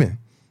 I'm open.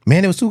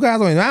 Man, there was 2 guys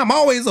on. I'm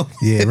always open.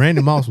 Yeah,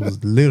 Randy Moss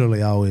was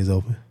literally always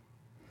open.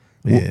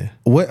 Yeah.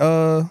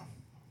 What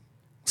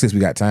since we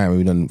got time,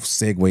 we done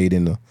segued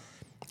into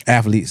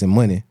athletes and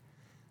money.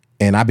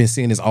 And I've been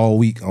seeing this all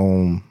week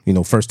on,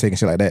 First Take and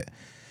shit like that.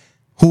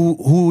 Who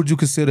would you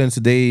consider in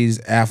today's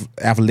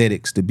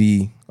athletics to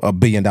be a $1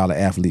 billion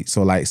athlete?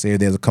 So like say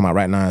there's a come out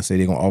right now and say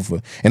they're gonna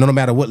offer, and no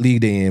matter what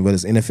league they're in, whether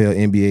it's NFL,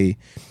 NBA,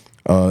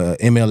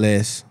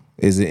 MLS,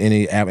 is it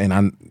any,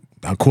 and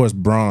of course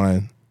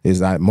Bron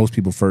is like most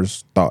people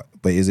first thought,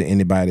 but is it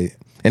anybody,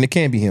 and it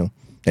can be him,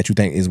 that you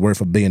think is worth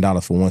 $1 billion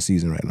for one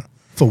season right now?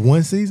 For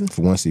one season?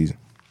 For one season.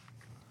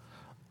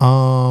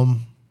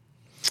 In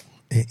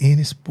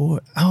any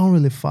sport, I don't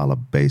really follow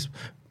baseball.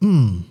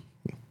 And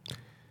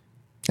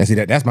see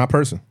that's my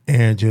person.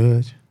 Aaron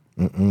Judge.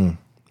 Shohei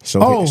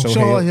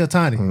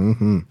Ohtani.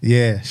 Mm-hmm.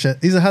 Yeah, is it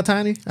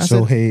Ohtani?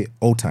 Shohei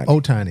Ohtani.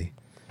 Ohtani.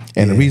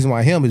 And the reason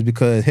why him is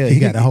because he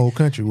got the whole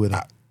country with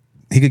him.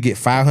 He could get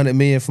 $500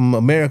 million from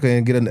America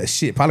and get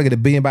probably get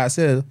 $1 billion by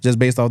itself just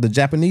based off the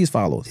Japanese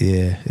followers.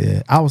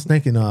 Yeah. I was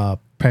thinking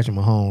Patrick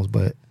Mahomes,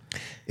 but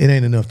it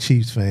ain't enough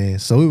Chiefs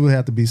fans. So it would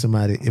have to be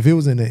somebody. If it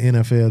was in the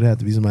NFL, it'd have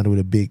to be somebody with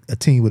a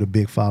team with a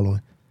big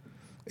following.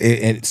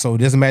 And so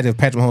just imagine if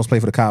Patrick Mahomes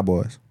played for the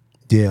Cowboys.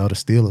 Yeah, or the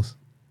Steelers.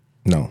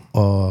 No.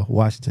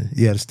 Washington.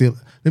 Yeah, the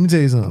Steelers. Let me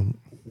tell you something.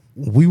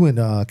 We went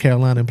to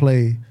Carolina and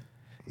played.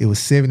 It was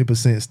 70%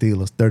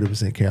 Steelers,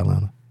 30%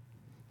 Carolina.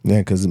 Yeah,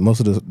 because most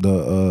of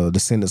the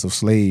descendants of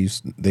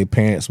slaves, their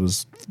parents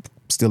was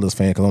Steelers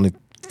fan because only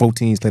 4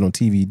 teams played on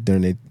TV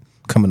during their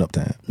coming up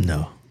time.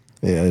 No.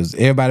 Yeah,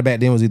 everybody back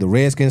then was either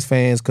Redskins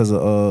fans because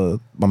of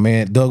my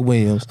man Doug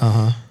Williams,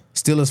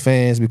 Steelers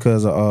fans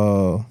because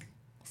of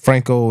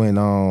Franco and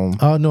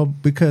Oh no,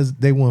 because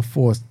they won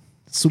 4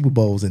 Super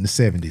Bowls in the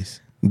 70s.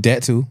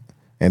 that too,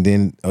 and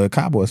then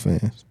Cowboys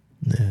fans.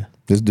 Yeah.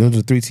 Those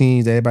were 3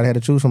 teams that everybody had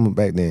to choose from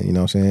back then. You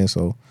know what I'm saying?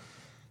 So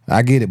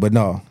I get it, but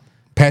no,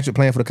 Patrick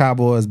playing for the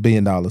Cowboys, $1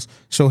 billion.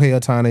 Shohei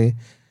Ohtani,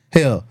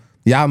 hell,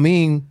 Yao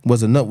Ming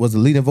was the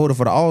leading voter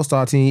for the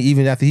All-Star team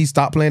even after he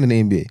stopped playing in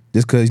the NBA,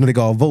 just because they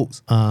got all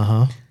votes.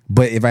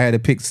 But if I had to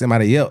pick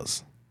somebody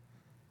else,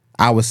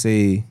 I would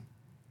say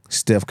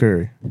Steph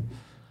Curry.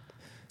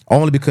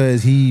 Only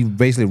because he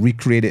basically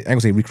recreated, I ain't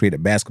gonna say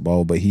recreated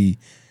basketball, but he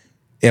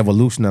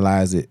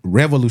revolutionized it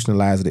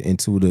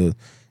into the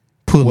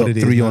pull-up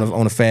three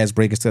on a fast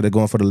break instead of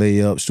going for the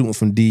layup, shooting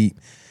from deep,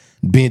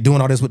 doing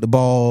all this with the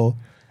ball.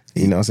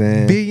 You know what I'm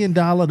saying? $1 billion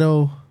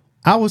though,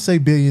 I would say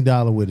 $1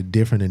 billion with the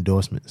different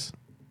endorsements.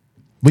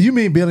 But you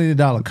mean $1 billion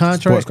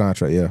contract? Sports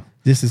contract, yeah.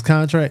 This is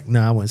contract?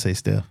 No, I wouldn't say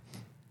Steph.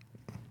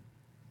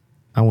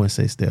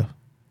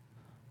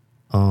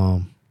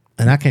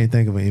 And I can't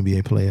think of an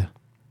NBA player.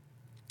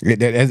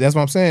 That's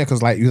what I'm saying,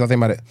 because like you gotta think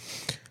about it.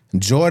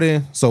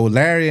 Jordan, so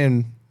Larry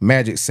and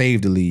Magic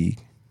saved the league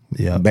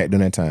back during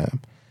that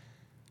time.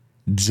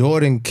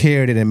 Jordan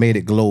carried it and made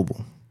it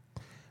global.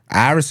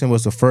 Iverson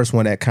was the first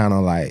one that kind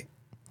of like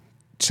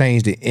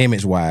changed it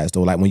image wise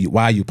though. Like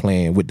while you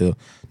playing with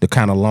the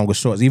kind of longer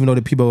shorts, even though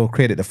the people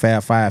credit the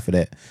Fab Five for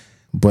that.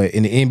 But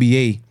in the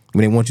NBA,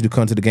 when they want you to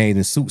come to the games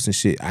in suits and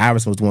shit,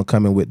 Iverson was the one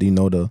coming with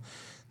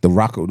the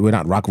rock, well,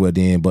 not Rockwell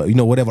then, but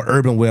whatever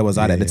urban wear was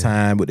out at the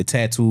time with the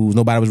tattoos.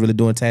 Nobody was really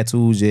doing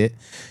tattoos yet.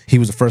 He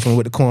was the first one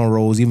with the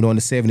cornrows, even though in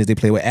the 70s they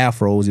played with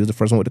afros. He was the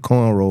first one with the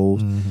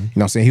cornrows. You know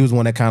what I'm saying? He was the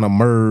one that kind of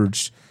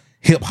merged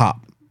hip hop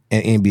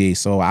and NBA.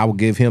 So I would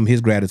give him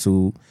his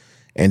gratitude.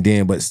 And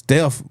then, but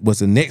Steph was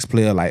the next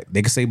player. Like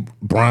they could say,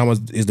 Bron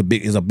is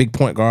a big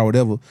point guard, or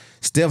whatever.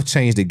 Steph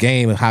changed the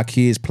game of how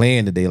kids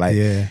playing today. Like,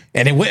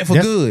 and it went for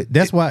good.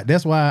 That's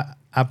why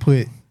I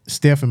put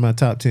Steph in my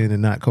top 10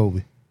 and not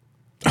Kobe.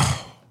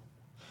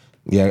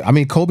 Yeah, I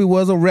mean Kobe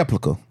was a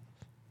replica.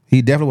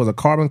 He definitely was a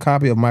carbon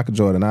copy of Michael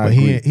Jordan. But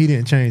he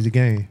didn't change the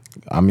game.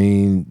 I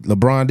mean,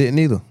 LeBron didn't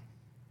either.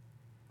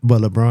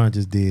 But LeBron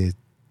just did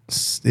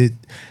it.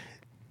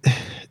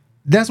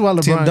 That's why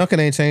LeBron. Tim Duncan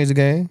ain't changed the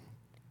game.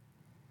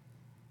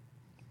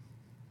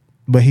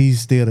 But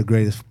he's still the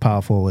greatest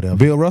power forward ever.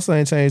 Bill Russell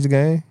ain't changed the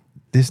game.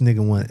 This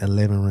nigga won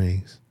 11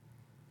 rings.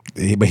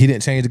 But he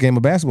didn't change the game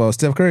of basketball.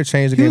 Steph Curry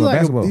changed the game of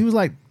basketball. He was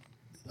like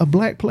a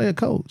black player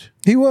coach.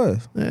 He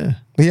was. Yeah.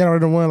 He had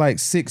already won like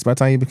 6 by the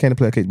time he became a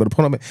player coach. But the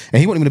point, and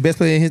he wasn't even the best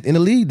player in the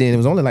league then. It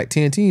was only like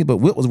 10 teams, but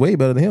Wilt was way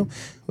better than him.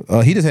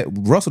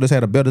 Russell just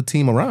had a better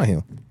team around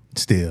him.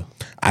 Still.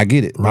 I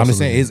get it. I'm just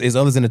saying, it's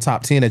others in the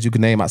top 10 that you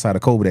can name outside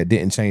of Kobe that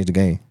didn't change the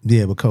game.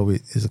 Yeah, but Kobe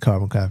is a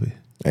carbon copy.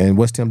 And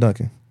what's Tim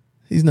Duncan?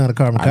 He's not a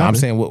carbon copy. I'm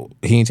saying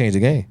he ain't changed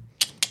the game.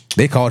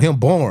 They called him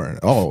boring.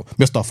 Oh,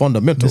 Mr.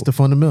 Fundamental. Mr.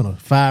 Fundamental.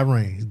 5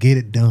 rings. Get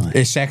it done.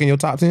 Is Shaq in your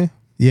top 10?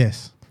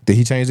 Yes. Did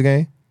he change the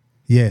game?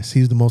 Yes.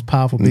 He's the most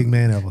powerful big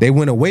man ever. They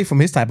went away from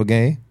his type of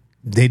game.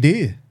 They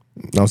did.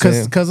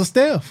 Because of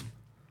Steph.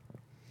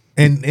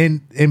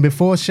 And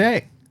before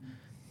Shaq,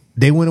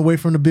 they went away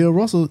from the Bill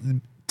Russell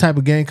type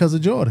of game because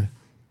of Jordan.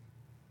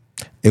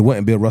 It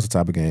wasn't Bill Russell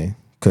type of game.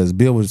 Because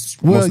Bill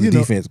was mostly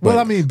defense. But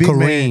I mean,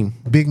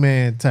 big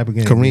man type of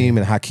game. Kareem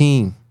and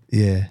Hakeem.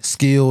 Yeah.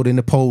 Skilled in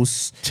the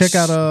post. Check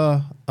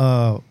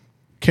out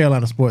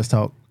Carolina Sports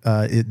Talk.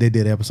 They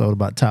did an episode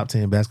about top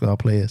 10 basketball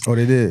players. Oh,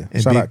 they did.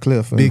 And Shout out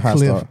Cliff. Big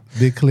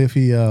Cliff.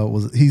 He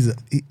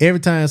every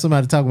time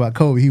somebody talk about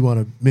Kobe, he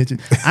want to mention.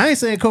 I ain't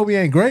saying Kobe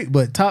ain't great,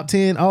 but top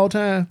 10 all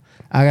time,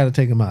 I got to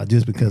take him out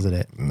just because of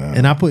that. No.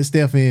 And I put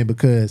Steph in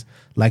because,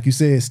 like you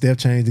said, Steph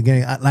changed the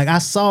game. I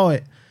saw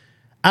it.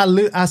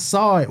 I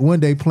saw it one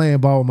day playing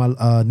ball with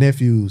my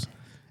nephews,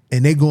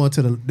 and they going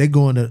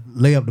to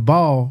lay up the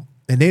ball,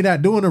 and they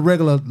not doing a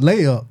regular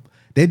layup.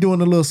 They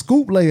doing a little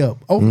scoop layup.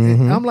 Oh,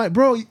 I'm like,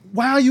 bro,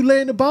 why are you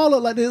laying the ball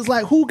up like this? It's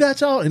like, who got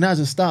y'all? And I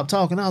just stopped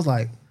talking. I was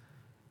like,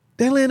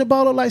 they laying the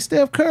ball up like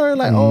Steph Curry.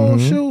 Like, oh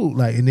shoot!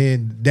 Like, and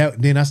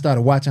then I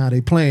started watching how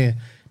they playing.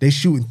 They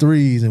shooting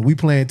threes, and we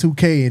playing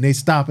 2K, and they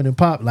stopping and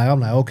pop. Like,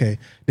 I'm like, okay,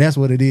 that's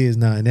what it is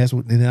now, and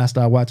then I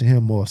started watching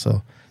him more.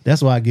 So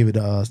that's why I give it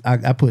to us.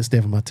 I put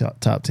Steph in my top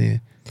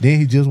 10. Then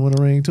he just won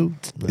a ring too.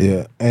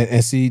 Yeah,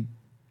 and see,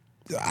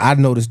 I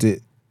noticed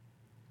it.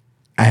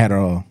 I had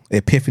a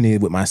epiphany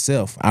with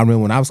myself. I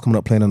remember when I was coming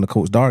up playing under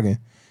Coach Dargan,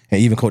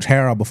 and even Coach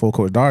Harrell before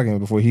Coach Dargan,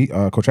 before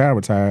Coach Harrell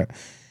retired.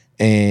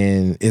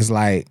 And it's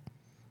like,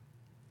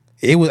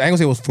 it was, I ain't gonna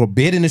say it was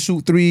forbidden to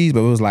shoot threes, but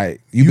it was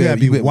like You better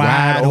gotta be be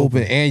wide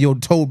open. and your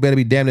toe better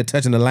be damn near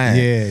touching the line.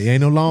 Yeah, you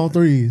ain't no long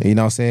threes. You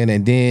know what I'm saying?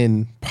 And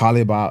then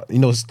probably about,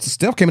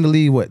 Steph came in the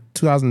league, what,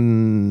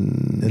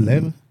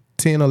 2011?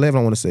 10 or 11,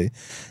 I want to say.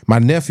 My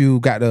nephew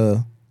got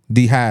the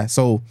D-High.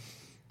 So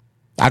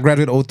I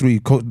graduated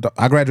 03.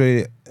 I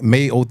graduated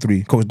May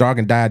 03. Coach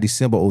Dargan died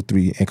December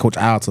 03, and Coach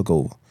Al took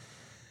over.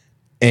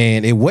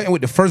 And it wasn't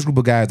with the first group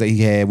of guys that he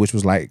had, which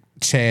was like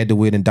Chad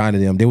DeWitt and Donnie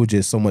them. They were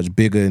just so much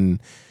bigger and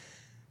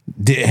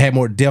had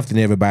more depth than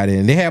everybody.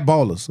 And they had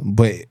ballers.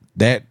 But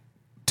that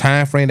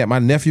time frame that my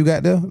nephew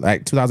got there,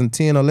 like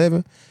 2010 or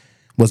 11,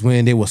 was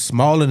when they were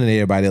smaller than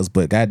everybody else.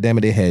 But goddamn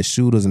it, they had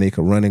shooters and they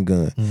could run and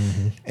gun.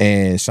 Mm-hmm.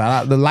 And shout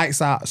out the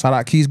lights out. Shout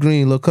out Keith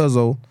Green, Lil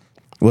Cuzzo.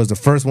 Was the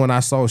first one I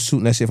saw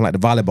shooting that shit from like the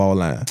volleyball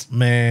line.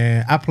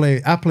 Man, I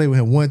played with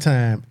him one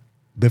time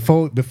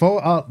before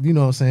you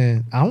know what I'm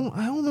saying. I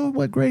don't know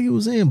what grade he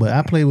was in, but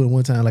I played with him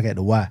one time like at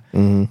the Y.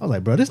 Mm-hmm. I was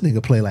like, bro, this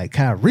nigga play like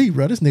Kyrie,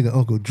 bro. This nigga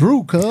Uncle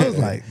Drew, cuz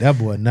like that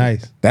boy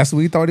nice. That's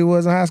what he thought he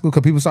was in high school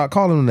because people started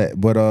calling him that.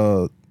 But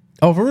oh,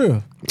 for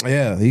real?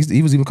 Yeah,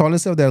 he was even calling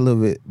himself that a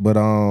little bit. But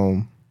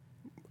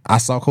I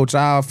saw Coach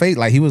Al face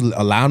like he was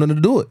allowing him to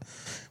do it.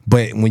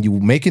 But when you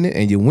making it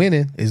and you're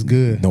winning, it's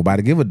good.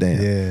 Nobody give a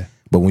damn. Yeah.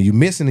 But when you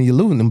missing and you're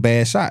losing them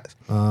bad shots.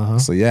 Uh-huh.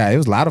 So yeah, it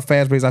was a lot of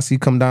fast breaks I see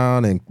come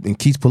down and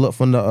Keith pull up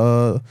from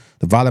the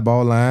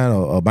volleyball line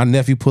or my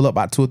nephew pull up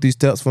about 2 or 3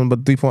 steps from the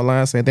 3-point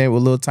line. Same thing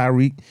with little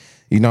Tyreek.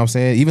 You know what I'm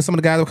saying? Even some of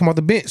the guys that would come off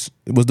the bench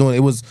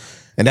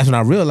and that's when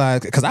I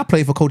realized, because I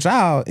played for Coach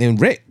Al in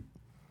rec.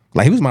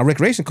 Like he was my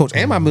recreation coach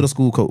and my middle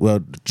school coach.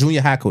 Well,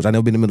 junior high coach. I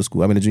never been in middle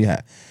school. I've been in junior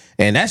high.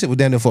 And that shit was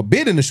damn near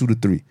forbidden to shoot a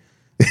 3.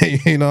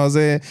 You know what I'm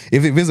saying?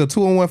 If it's a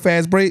 2-on-1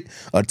 fast break,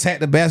 attack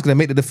the basket and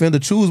make the defender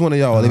choose one of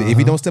y'all. If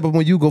he don't step up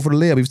on you, go for the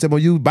layup. If he step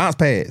on you, bounce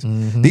pass.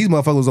 Mm-hmm. These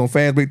motherfuckers was on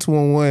fast break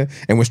 2-on-1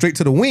 and went straight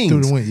to the wings. To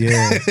the wing,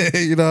 yeah.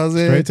 You know what I'm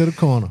saying? Straight to the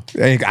corner.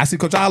 And I see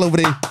Coach All over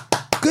there.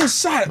 Good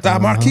shot.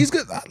 Marquise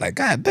good. I'm like,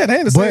 God, that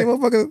ain't the same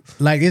motherfucker.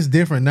 Like, it's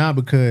different now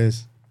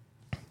because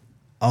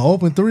an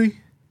open 3,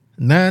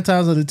 9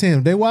 times out of 10,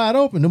 if they wide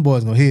open, them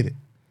boys gonna hit it.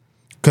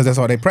 Because that's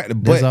all they practice.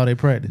 That's all they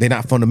practice. They're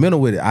not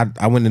fundamental with it.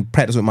 I went and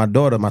practiced with my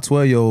daughter, my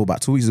 12-year-old,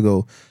 about 2 weeks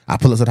ago. I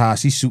pull up to the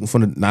house. She's shooting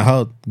from now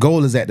her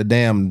goal is at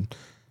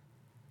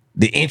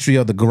the entry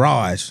of the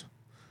garage.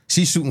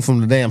 She's shooting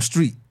from the damn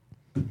street.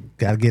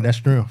 Gotta get that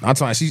strength. I'm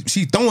talking.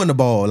 She throwing the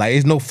ball like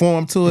there's no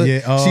form to it.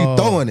 Yeah, She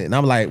throwing it, and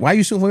I'm like, "Why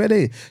you shooting from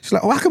there?" She's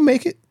like, "Oh, I can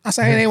make it." I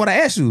said, "It ain't what I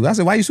asked you." I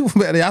said, "Why you shooting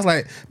from there?" I was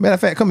like, "Matter of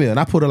fact, come here." And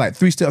I put her like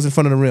 3 steps in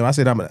front of the rim. I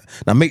said,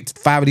 "Now make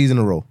 5 of these in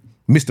a row.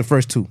 Missed the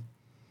first 2."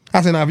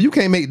 I said, "Now if you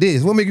can't make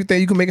this, what make you think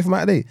you can make it from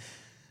out there?"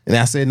 And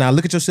I said, "Now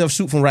look at yourself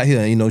shoot from right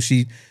here." And,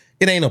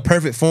 it ain't a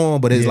perfect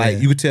form, but it's like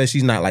you could tell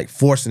she's not like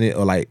forcing it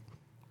or like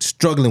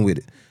struggling with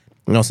it.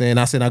 You know what I'm saying?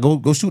 I said, "Now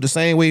go shoot the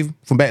same way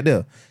from back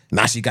there."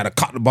 Now she got to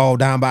cock the ball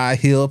down by her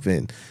hip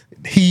and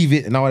heave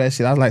it and all that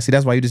shit. I was like, see,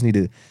 that's why you just need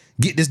to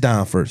get this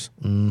down first.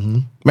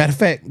 Mm-hmm. Matter of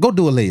fact, go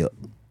do a layup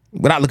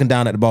without looking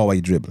down at the ball while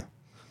you're dribbling.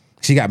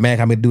 She got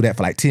mad. I made to do that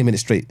for like 10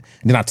 minutes straight.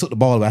 And then I took the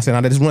ball away. I said,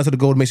 "Now just run to the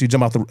goal to make sure you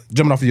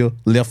jumping off of your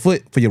left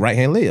foot for your right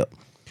hand layup."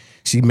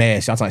 She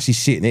mad. She was like, she's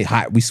shitting. It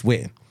hot. We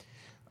sweating.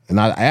 And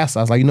I asked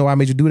her, I was like, "You know why I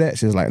made you do that?"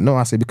 She was like, "No."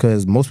 I said,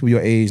 "Because most people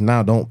your age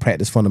now don't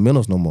practice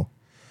fundamentals no more."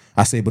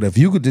 I said, "But if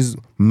you could just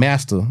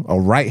master a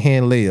right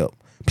hand layup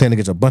playing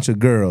against a bunch of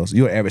girls,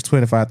 you'll average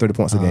 25, 30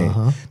 points a game.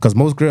 Because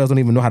most girls don't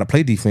even know how to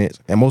play defense,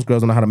 and most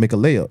girls don't know how to make a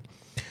layup.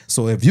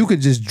 So if you could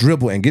just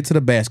dribble and get to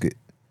the basket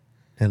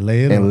and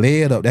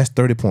lay it up, that's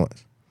 30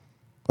 points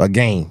a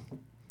game.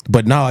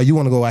 But no, you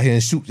want to go out here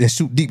and shoot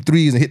deep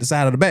threes and hit the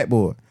side of the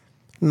backboard.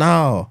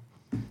 No.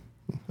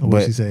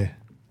 What she say?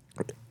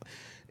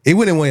 It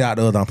went in one out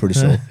the other, I'm pretty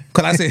sure.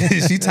 Because I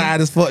said, she tired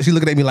as fuck. She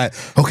looking at me like,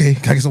 "Okay,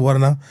 can I get some water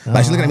now?"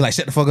 Like, she looking at me like,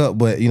 "Shut the fuck up."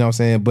 But, you know what I'm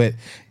saying? But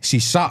she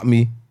shot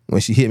me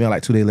when she hit me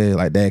like 2 days later,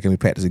 like, "Dad, can we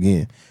practice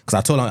again?" Because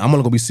I told her, "I'm only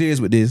going to be serious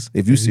with this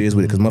if you serious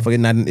with it." Because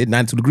motherfucker, it's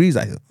 92 degrees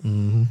out here.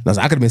 Mm-hmm. Now, so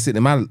I could have been sitting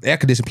in my air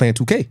conditioner playing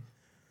 2K.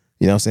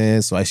 You know what I'm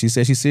saying? So she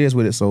said she's serious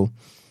with it. So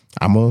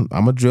I'm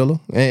a driller.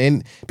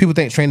 And people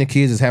think training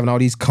kids is having all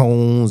these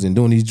cones and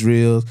doing these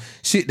drills.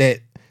 Shit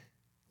that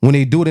when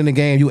they do it in the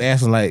game, you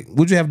ask them like,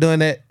 "Would you have done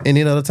that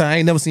any other time?" I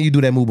ain't never seen you do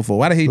that move before.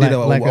 Why the hell you did a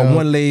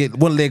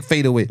one leg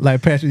fadeaway?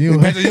 Like Patrick Ewing.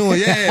 Patrick Ewing,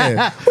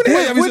 yeah.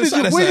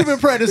 When you been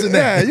practicing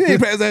that? Yeah, you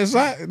ain't practicing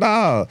that shot?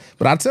 No.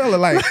 But I tell her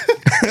like,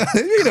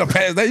 you didn't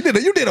practice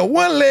that. You did a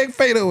one leg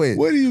fadeaway.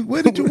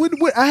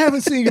 What I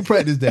haven't seen you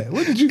practice that.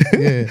 What did you?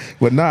 Yeah.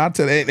 But I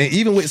tell her, and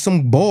even with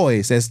some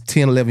boys that's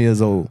 10, 11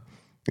 years old,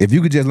 if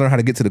you could just learn how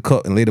to get to the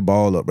cup and lay the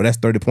ball up, but that's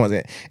 30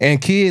 points.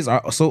 And kids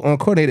are so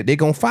uncoordinated, they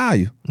gonna foul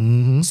you.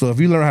 Mm-hmm. So if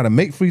you learn how to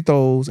make free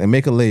throws and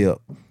make a layup,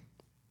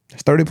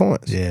 that's 30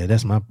 points. Yeah,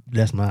 that's my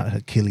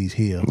Achilles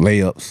heel.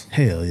 Layups.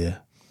 Hell yeah.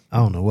 I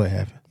don't know what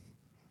happened.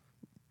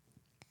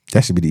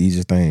 That should be the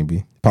easiest thing,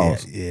 B.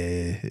 Pause.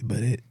 Yeah, but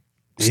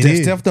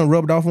Steph done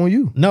rubbed off on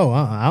you. No,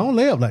 I don't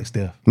lay up like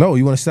Steph. No,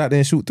 you want to sit out there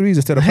and shoot threes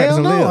instead of Hell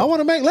practicing no, I layups. want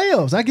to make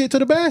layups. I get to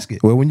the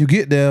basket. Well, when you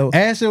get there,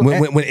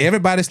 when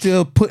everybody's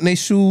still putting their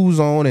shoes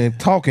on and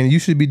talking, you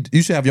should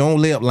have your own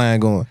layup line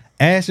going.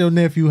 Ask your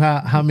nephew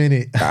how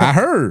many. I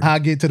heard. How I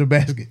get to the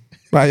basket.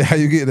 How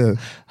you get there?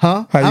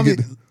 Huh? How you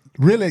get there?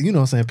 Really, you know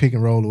what I'm saying, pick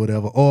and roll or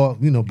whatever, or,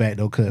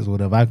 backdoor cuts or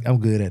whatever. I'm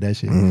good at that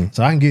shit.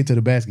 So I can get to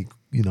the basket.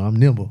 I'm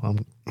nimble.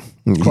 I'm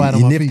quiet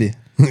on my nifty. feet.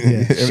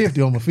 Yeah,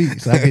 shifty on my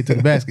feet. So I get to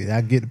the basket. I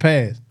get the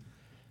pass.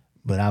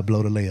 But I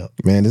blow the layup.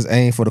 Man, just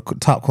aim for the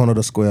top corner of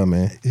the square,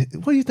 man.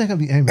 What do you think I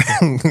be aiming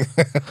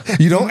for?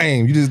 You don't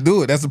aim. You just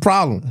do it. That's the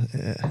problem.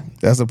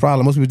 That's the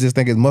problem. Most people just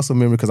think it's muscle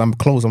memory because I'm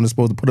close. I'm just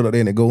supposed to put it up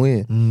there and it go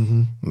in.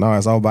 Mm-hmm. No,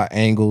 it's all about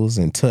angles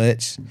and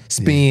touch,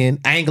 spin,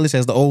 English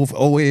as the old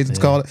heads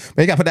call it.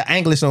 Man, you got to put the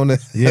English on there.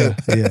 Yeah.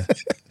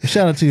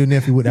 Shout out to your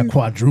nephew with that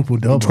quadruple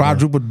double.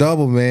 Quadruple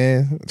double,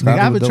 man.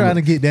 I've been trying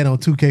to get that on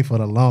 2K for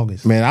the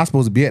longest. Man, I was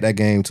supposed to be at that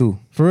game too.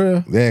 For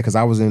real? Yeah, because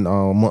I was in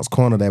Moncks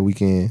Corner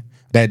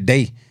that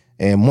day.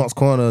 And Moncks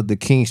Corner, the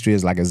King Street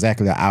is like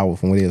exactly an hour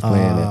from where they was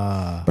playing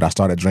at. But I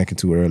started drinking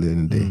too early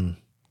in the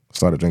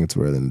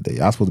day.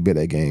 I was supposed to be at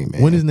that game,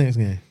 man. When is the next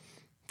game?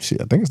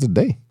 Shit, I think it's the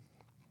day.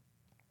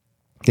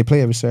 They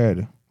play every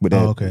Saturday with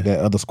that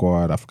other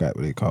squad. I forgot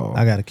what they called.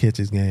 I got to catch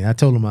this game. I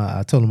told him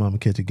I'm gonna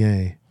catch a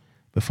game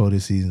before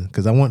this season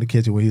because I wanted to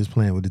catch it when he was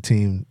playing with the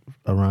team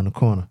around the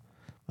corner.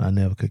 I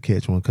never could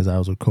catch one because I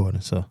was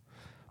recording. So,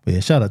 but yeah,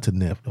 shout out to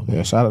Neff though. Man.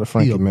 Yeah, shout out to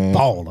Frankie, he a man.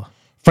 Baller.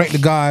 Frank the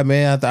God,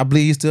 man. I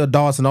believe he's still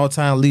Dawson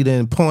all-time leader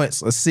in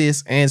points,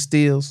 assists, and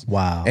steals.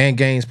 Wow. And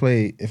games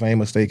played, if I ain't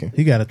mistaken.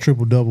 He got a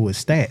triple-double with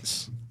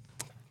stats.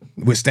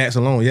 With stats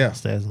alone, yeah.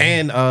 Stats alone.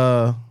 And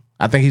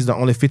I think he's the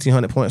only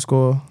 1,500-point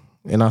scorer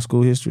in our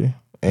school history.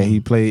 And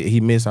he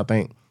missed, I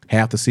think,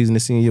 half the season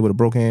this senior year with a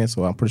broken hand.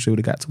 So I'm pretty sure he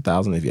would have got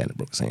 2,000 if he hadn't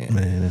broke his hand.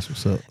 Man, that's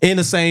what's up. In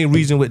the same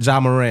region with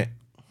Ja Morant.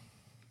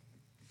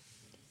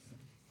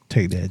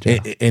 Take that, Ja.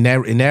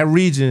 In that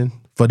region,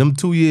 for them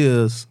 2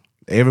 years,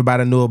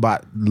 everybody knew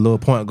about the little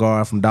point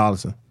guard from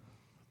Darlington.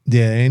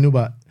 Yeah, ain't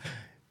nobody.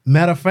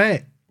 Matter of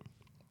fact,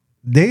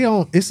 they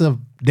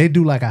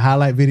do like a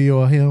highlight video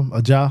of him,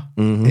 of Ja,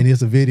 and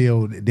it's a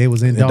video they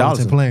was in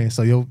Darlington playing.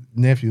 So your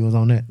nephew was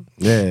on that.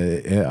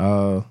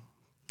 Yeah.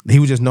 He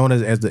was just known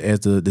as the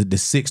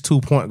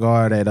 6'2" point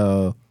guard at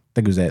I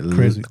think it was at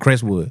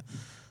Crestwood.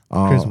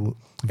 Crestwood.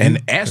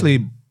 And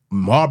actually,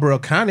 Marlboro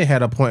County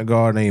had a point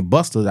guard named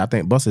Buster. I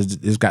think Buster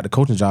just got the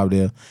coaching job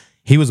there.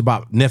 He was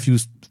about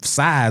nephew's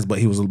size, but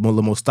he was a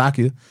little more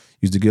stockier.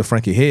 Used to give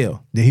Frankie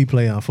hell. Did he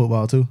play on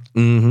football too?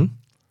 Mm-hmm.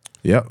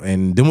 Yep.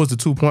 And them was the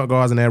 2 point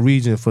guards in that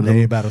region for them.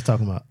 Everybody was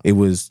talking about. It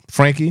was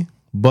Frankie,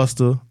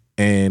 Buster,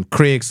 and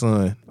Craig's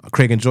son,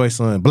 Craig and Joy's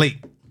son, Blake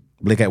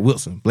at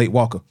Wilson, Blake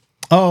Walker.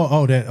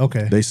 Oh, that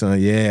okay. They son,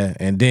 yeah.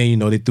 And then,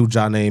 they threw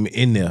Ja name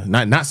in there.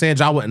 Not saying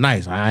Ja wasn't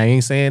nice. I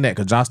ain't saying that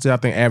because Ja still, I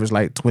think, averaged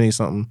like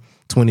 20-something,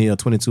 20 or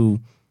 22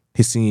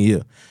 his senior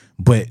year.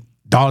 But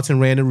Darlington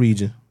ran the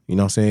region. You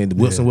know what I'm saying?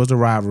 Wilson was the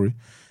rivalry.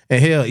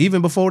 And hell,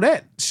 even before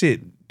that,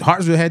 shit,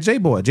 Hartsville had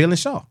J-Boy, Jalen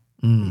Shaw.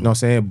 You know what I'm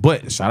saying?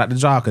 But shout out to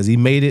Ja because he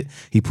made it.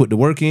 He put the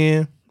work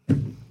in.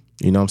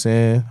 You know what I'm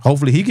saying?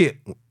 Hopefully he get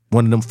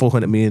one of them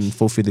 $400 million,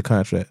 $450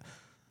 contract.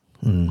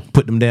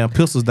 Put them damn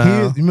pistols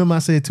down. You remember I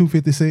said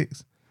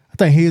 256? I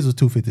think his was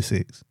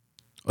 256.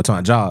 Or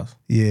talking Jaws.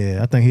 Yeah,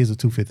 I think his was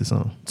 250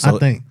 something. So, I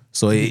think.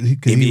 So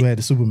because he had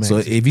the Supermax. So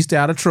if he stay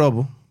out of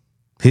trouble,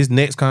 his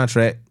next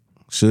contract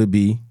should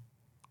be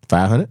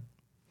 $500.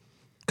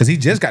 Because he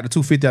just got the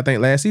 250, I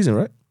think, last season,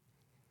 right?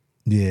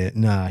 Yeah,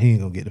 nah, he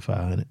ain't gonna get the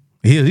 500.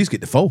 He'll at least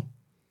get the 4.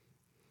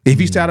 If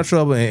he stay out of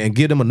trouble and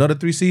give them another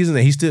 3 seasons,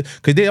 and he still,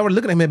 because they already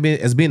looking at him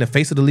as being the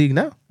face of the league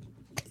now.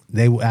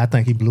 I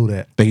think he blew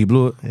that. Think he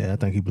blew it? Yeah, I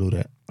think he blew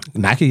that.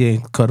 Nike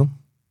ain't cut him.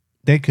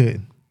 They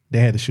couldn't. They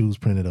had the shoes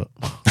printed up.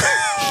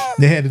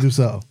 They had to do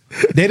something.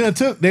 They done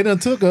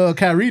took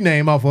Kyrie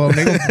name off of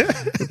them. They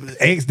gonna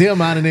X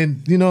them out and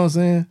then, you know what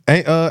I'm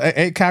saying?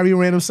 Ain't Kyrie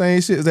ran them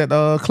same shit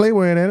that Clay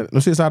wearing at it?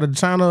 Them shits out of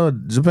China,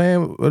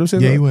 Japan, what them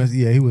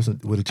shits? He was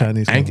with a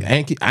Chinese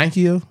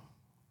Ankia?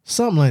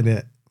 Something like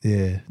that.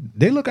 Yeah.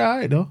 They look all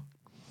right though.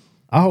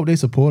 I hope they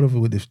supportive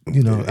with this,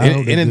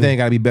 anything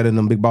gotta be better than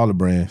them big baller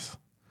brands.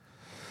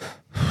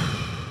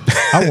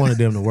 I wanted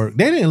them to work.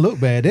 They didn't look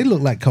bad. They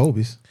looked like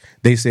Kobe's.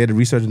 They said the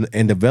research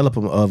and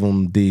development of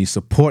them, the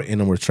support in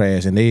them were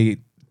trash, and they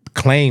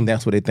claim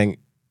that's what they think.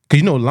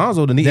 Because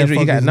Lonzo, the knee injury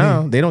he got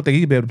now, they don't think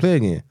he'll be able to play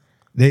again.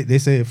 They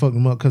say it fucked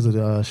him up because of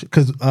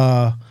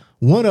the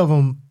one of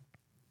them,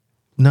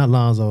 not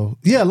Lonzo.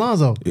 Yeah,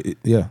 Lonzo.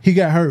 Yeah, he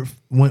got hurt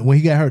when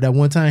he got hurt that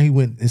one time. He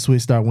went and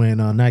started wearing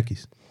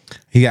Nikes.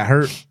 He got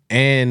hurt,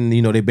 and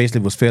they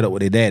basically was fed up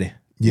with their daddy.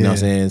 You know what I'm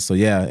saying? So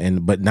yeah,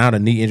 but now the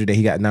knee injury that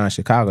he got now in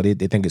Chicago, they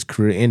think it's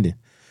career ending.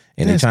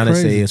 And they're trying to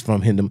say it's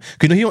from him.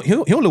 Because he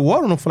only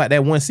wore them for like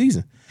that one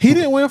season. He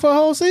didn't wear for a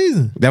whole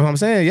season. That's what I'm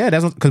saying. Yeah,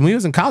 that's because when he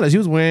was in college, he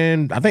was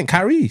wearing, I think,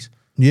 Kyrie's.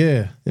 Yeah. You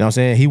know what I'm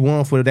saying? He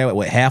won for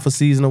that, half a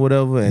season or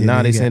whatever. And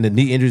now they're saying the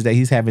knee injuries that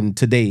he's having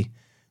today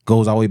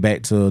goes all the way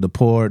back to the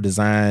poor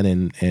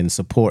design and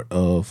support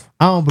of.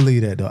 I don't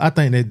believe that though. I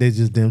think that they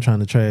just them trying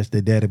to trash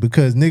their daddy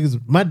because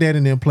niggas. My daddy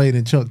and them played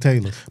in Chuck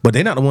Taylor. But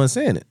they're not the ones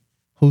saying it.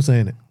 Who's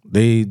saying it?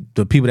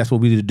 The people that's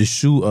what we did the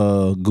shoe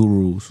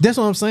gurus. That's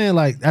what I'm saying.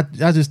 Like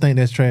I just think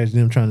that's trash.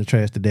 Them trying to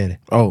trash the daddy.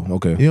 Oh,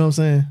 okay. You know what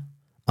I'm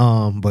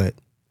saying? But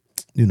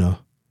you know,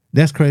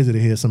 that's crazy to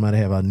hear somebody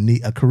have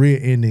a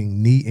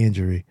career-ending knee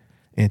injury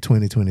in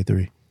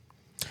 2023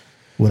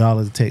 with all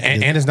of the tech.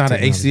 And it's not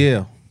technology.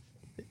 An ACL.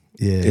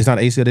 Yeah, it's not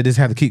an ACL. They just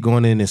have to keep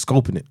going in and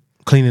scoping it,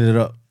 cleaning it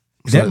up.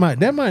 That might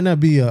not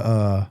be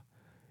that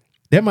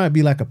might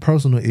be like a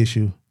personal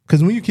issue.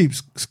 Because when you keep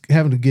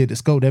having to get the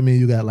scope, that means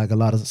you got like a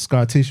lot of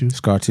scar tissue.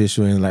 Scar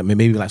tissue and like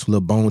maybe like some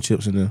little bone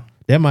chips in there.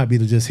 That might be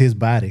just his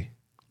body.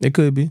 It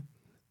could be.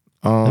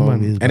 That might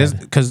be his body. And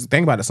because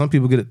think about it, some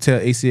people get a tear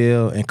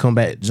ACL and come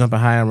back jumping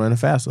higher and running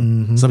faster.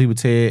 Mm-hmm. Some people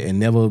tear it and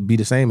never be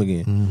the same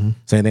again. Mm-hmm.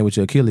 Same thing with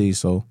your Achilles.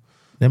 So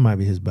that might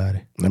be his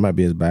body. That might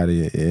be his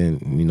body,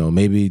 and you know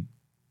maybe.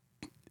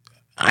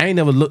 I ain't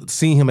never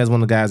seen him as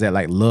one of the guys that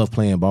like love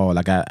playing ball.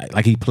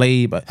 Like he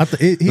played, but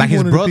like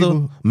his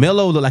brother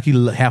Melo looked like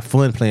he have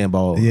fun playing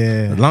ball.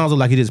 Yeah, Lonzo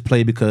like he just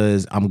played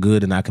because I'm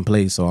good and I can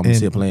play, so I'm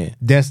still playing.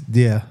 That's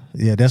That's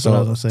what I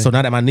was gonna say. So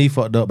now that my knee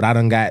fucked up, but I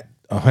done got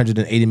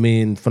 $180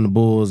 million from the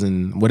Bulls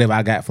and whatever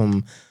I got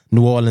from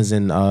New Orleans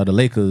and the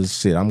Lakers.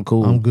 Shit, I'm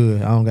cool. I'm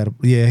good. I don't got to.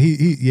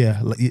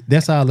 Yeah,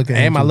 that's how I look at it.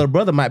 And my little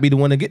brother might be the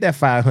one to get that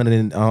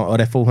 500 or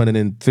that 400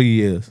 in 3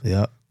 years.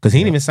 Yeah, because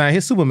he didn't even sign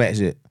his Supermax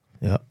yet.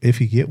 Yeah, if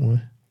he get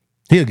one,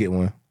 he'll get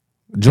one.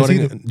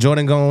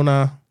 Jordan gone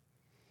now.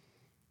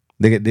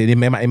 They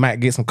might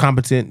get some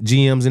competent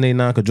GMs in there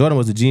now because Jordan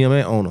was the GM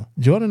and owner.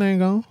 Jordan ain't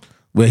gone.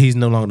 Well, he's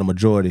no longer the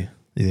majority.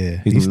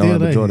 Yeah, he's still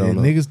there.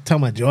 Niggas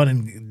talking about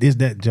Jordan, this,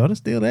 that. Jordan's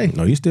still there.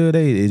 No, he's still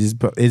there. Is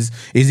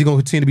he gonna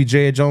continue to be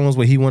Jerry Jones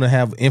where he want to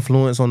have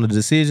influence on the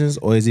decisions,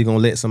 or is he gonna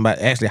let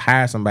somebody actually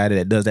hire somebody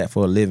that does that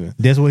for a living?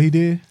 That's what he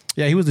did.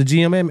 Yeah, he was the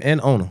GM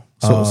and owner.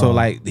 So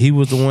like he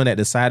was the one that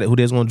decided who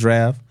they was gonna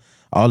draft.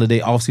 All of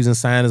their offseason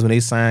signings when they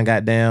signed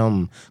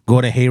goddamn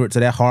Gordon Hayward to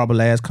that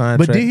horrible ass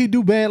contract. But did he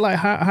do bad like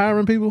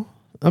hiring people?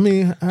 I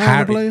mean,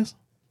 hiring players?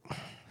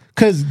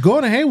 Because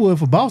Gordon Hayward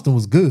for Boston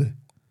was good.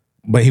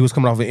 But he was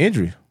coming off an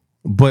injury.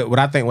 But what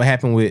I think what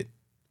happened with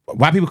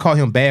why people call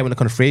him bad when it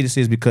comes to free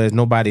agency is because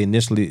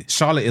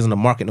Charlotte isn't a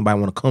market nobody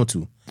want to come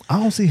to. I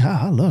don't see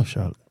how. I love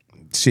Charlotte.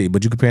 Shit,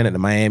 but you comparing it to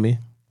Miami,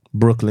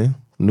 Brooklyn,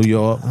 New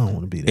York, I don't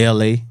want to be there.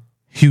 LA,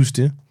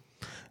 Houston.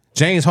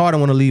 James Harden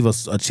want to leave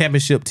a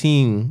championship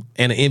team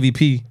and an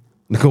MVP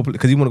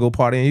because he want to go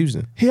party in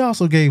Houston. He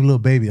also gave Lil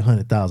Baby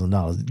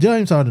 $100,000.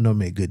 James Harden don't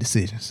make good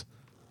decisions.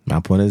 My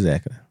point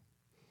exactly.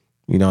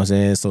 You know what I'm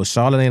saying? So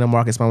Charlotte ain't a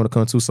market spot to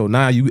come to. So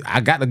now I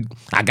got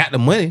the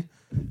money.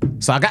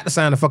 So I got to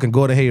sign the fucking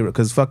Gordon Hayward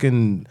because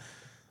fucking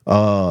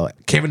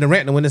Kevin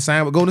Durant went to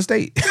sign with Golden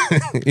State.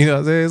 You know what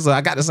I'm saying? So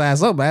I got to sign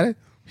somebody.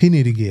 They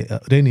need to get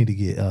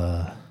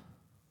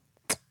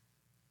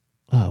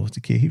what's the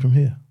kid? He from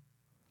here.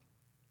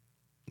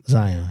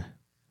 Zion.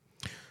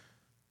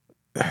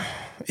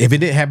 If it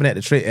didn't happen at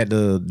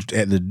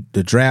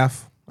the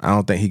draft, I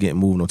don't think he getting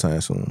moved no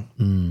time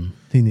soon.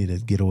 He need to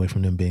get away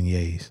from them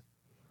beignets.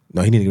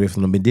 No, he need to get away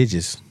from them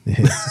bandages.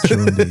 Yeah,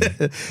 true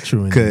indeed. True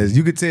indeed. Because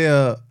you could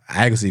tell,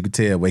 I can say you could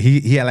tell, but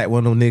he had like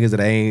one of them niggas that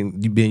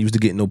ain't been used to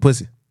getting no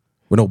pussy,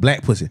 with no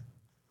black pussy.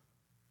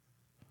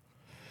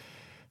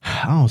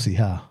 I don't see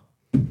how.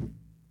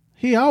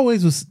 He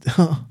always was.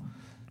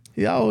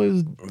 He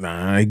always.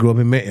 Nah, he grew up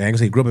in Marion. I ain't gonna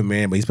say he grew up in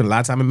Marion, but he spent a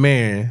lot of time in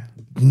Marion.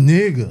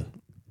 Nigga.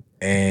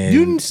 And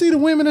you didn't see the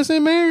women that's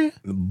in Marion?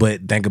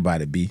 But think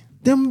about it, B.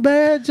 Them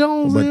bad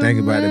Jones. But think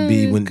about it,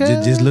 B. When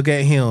just look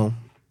at him.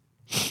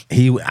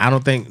 I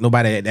don't think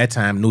nobody at that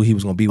time knew he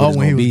was gonna be what he was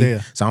gonna be.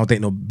 There. So I don't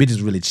think no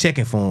bitches really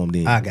checking for him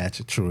then. I got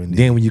you, true indeed.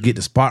 Then when you get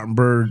to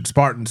Spartanburg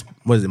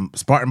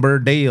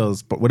Day or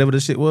whatever the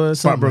shit was,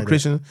 Spartanburg like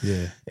Christian.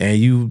 Yeah. And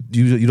you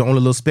the only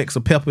little specks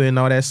of pepper and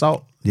all that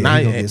salt. Yeah,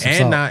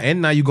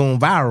 now you going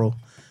viral.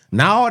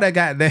 Now all that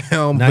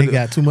goddamn. Now you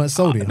got too much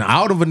sodium. Now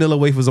all the vanilla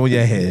wafers on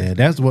your head. Yeah,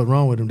 that's what's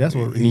wrong with him. That's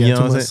what he got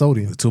too much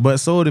sodium. Too much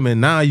sodium, and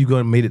now you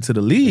gonna made it to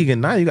the league,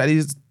 and now you got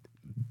these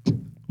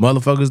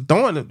motherfuckers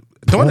throwing it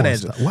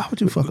at you. Why would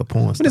you fuck a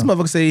porn star? This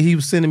motherfucker say he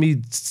was sending me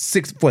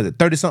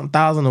 30-something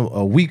thousand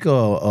a week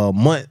or a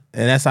month,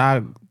 and that's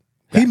how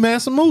he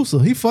Mansa Musa.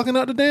 He fucking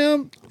up the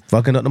market.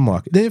 Fucking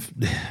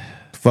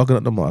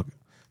up the market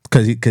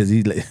because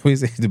he we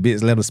say the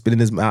bitch let him spit in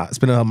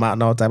her mouth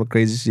and all type of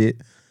crazy shit.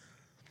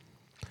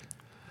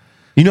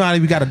 You know how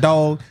we got a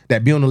dog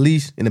that be on the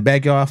leash in the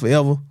backyard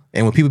forever,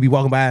 and when people be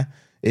walking by,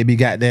 it be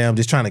goddamn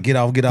just trying to get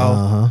off,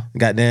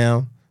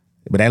 goddamn.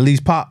 But that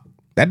leash pop.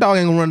 That dog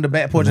ain't gonna run to the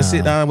back porch and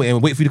sit down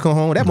and wait for you to come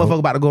home. That motherfucker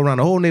about to go around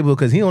the whole neighborhood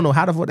because he don't know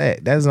how to fuck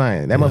that. That's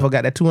Zion. That motherfucker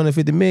got that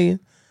 $250 million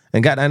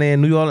and got down there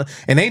in New Orleans.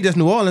 And it ain't just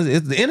New Orleans,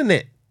 it's the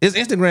internet. It's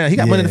Instagram. He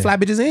got money to fly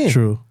bitches in.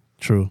 True.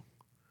 You know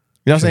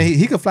what I'm saying?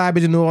 He could fly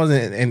bitches in New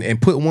Orleans and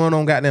put one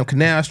on goddamn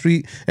Canal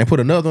Street and put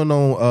another one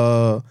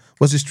on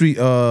what's the street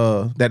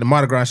that the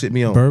Mardi Gras shit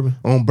be on? Bourbon.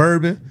 On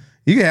Bourbon.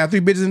 You can have 3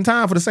 bitches in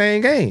time for the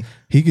same game.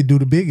 He could do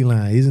the Biggie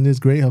line. Isn't this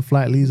great? Her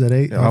flight leaves at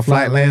 8. Her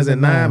flight lands at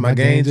 9. My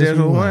game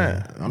just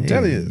won. I'm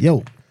telling you.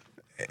 Yo.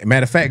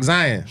 Matter of fact,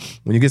 Zion,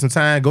 when you get some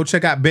time, go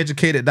check out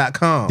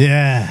beducated.com.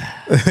 Yeah.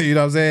 You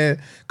know what I'm saying?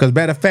 Because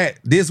matter of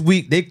fact, this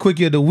week, they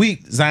Quickie of the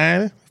Week,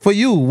 Zion. For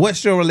you,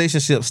 what's your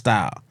relationship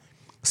style?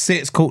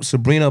 Sex coach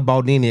Sabrina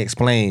Baldini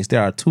explains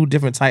there are 2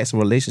 different types of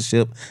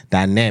relationship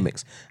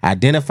dynamics.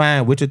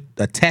 Identifying which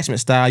attachment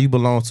style you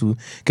belong to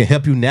can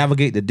help you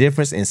navigate the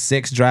difference in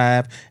sex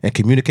drive and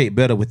communicate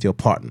better with your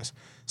partners.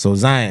 So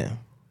Zion,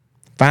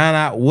 find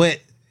out what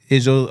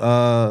is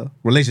your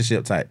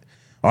relationship type.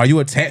 Are you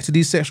attached to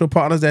these sexual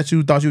partners that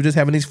you thought you were just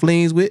having these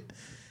flings with?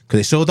 Because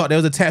they sure thought they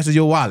was attached to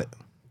your wallet.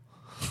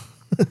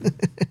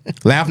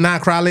 Laugh now,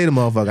 cry later,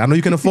 motherfucker. I know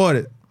you can afford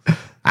it.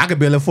 I could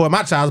barely afford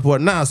my child support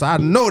now, so I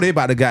know they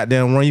about to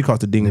goddamn run you across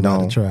the ding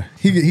dong. Try.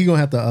 He gonna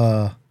have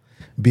to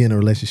be in a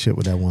relationship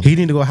with that woman. He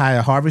need to go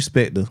hire Harvey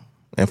Specter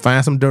and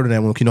find some dirt in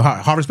that woman. You know,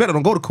 Harvey Specter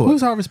don't go to court.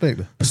 Who's Harvey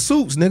Specter?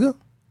 Suits, nigga.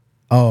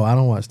 Oh, I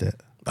don't watch that.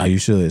 Are you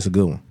sure? It's a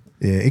good one.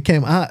 Yeah, it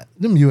came out.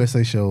 Them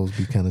USA shows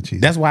be kind of cheesy.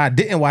 That's why I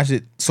didn't watch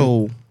it.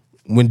 So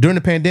during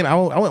the pandemic, I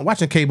wasn't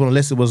watching cable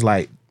unless it was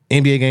like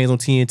NBA games on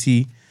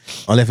TNT,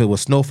 unless it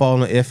was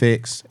Snowfall on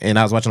FX, and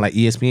I was watching like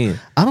ESPN.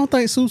 I don't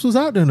think Suits was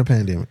out during the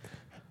pandemic.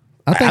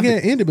 I think it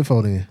had ended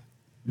before then.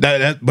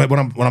 But what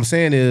I'm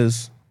saying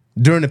is,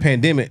 during the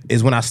pandemic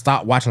is when I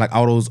stopped watching like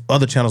all those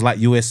other channels like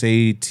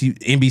USA,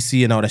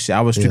 NBC, and all that shit.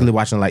 I was strictly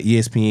watching like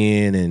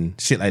ESPN and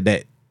shit like that.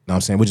 You know what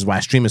I'm saying? Which is why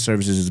streaming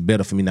services is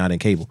better for me now than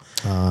cable.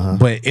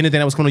 But anything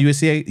that was coming on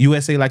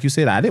USA, like you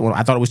said, I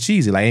thought it was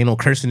cheesy. Like ain't no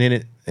cursing in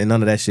it and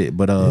none of that shit.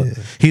 But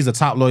he's a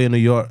top lawyer in New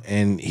York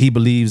and he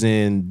believes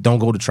in don't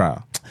go to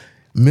trial.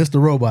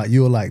 Mr. Robot,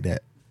 you'll like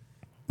that.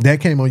 That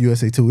came on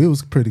USA too. It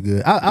was pretty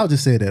good. I'll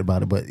just say that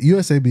about it. But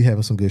USA be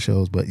having some good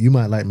shows. But you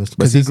might like Mr.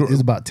 Because it's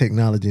about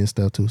technology and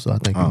stuff too. So I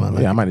think you might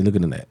like it. I might be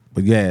looking at that.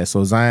 But yeah,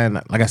 so Zion,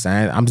 like I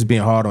said, I'm just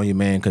being hard on you,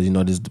 man, because you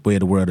know this is the way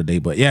of the world today.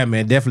 But yeah,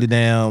 man, definitely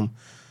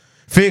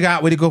figure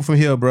out where to go from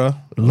here, bro.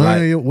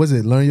 Learn your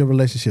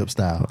relationship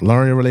style.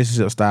 Learn your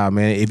relationship style,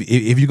 man.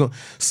 If you go,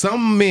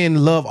 some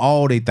men love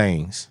all their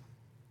things.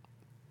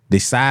 They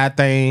side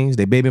things,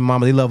 they baby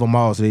mama, they love them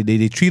all. So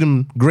they treat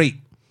them great.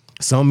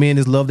 Some men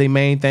just love their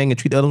main thing and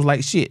treat others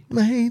like shit.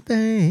 Main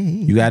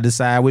thing. You gotta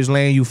decide which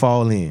lane you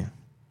fall in.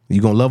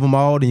 You gonna love them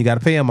all, then you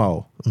gotta pay them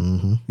all.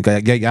 Mm-hmm.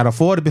 You gotta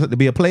afford to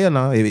be a player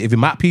now. If your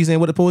mouth piece ain't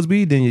what it's supposed to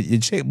be, then your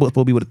checkbook's supposed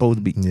to be what it's supposed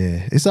to be.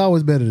 Yeah, it's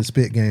always better to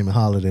spit game and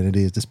holler than it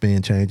is to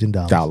spend change in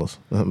dollars.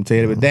 I'm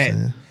telling you with that.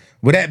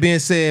 With that being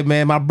said,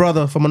 man, my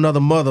brother from another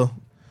mother.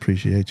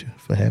 Appreciate you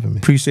for having me.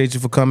 Appreciate you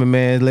for coming,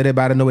 man. Let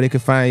everybody know where they can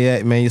find you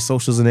at, man. Your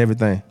socials and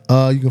everything.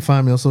 You can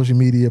find me on social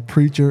media,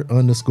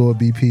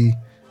 Preacher_BP.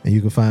 And you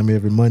can find me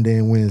every Monday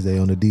and Wednesday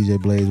on the DJ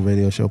Blaze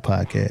Radio Show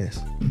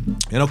podcast.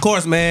 And of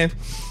course, man,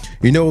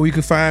 you know where you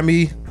can find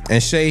me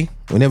and Shay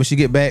whenever she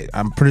get back.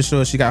 I'm pretty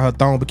sure she got her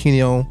thong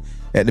bikini on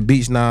at the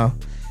beach now.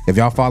 If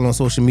y'all follow on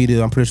social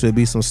media, I'm pretty sure there'll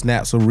be some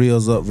snaps or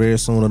reels up very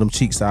soon of them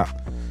cheeks out.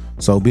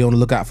 So be on the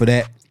lookout for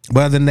that.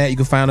 But other than that, you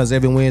can find us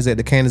every Wednesday at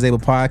the Candace Abel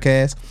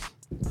Podcast.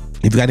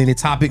 If you got any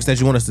topics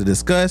that you want us to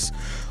discuss,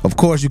 of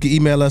course, you can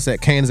email us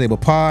at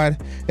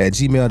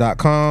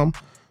CandaceAbelPod@gmail.com.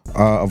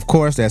 Of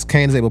course, that's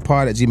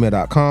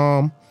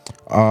CandaceAbelPod@gmail.com.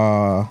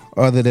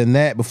 Other than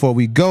that, before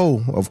we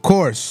go, of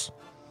course,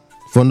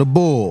 from the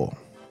Bull,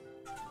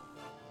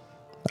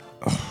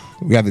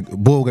 we have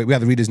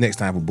to read this next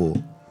time for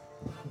Bull.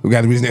 We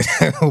got to read this next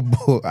time for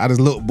Bull. I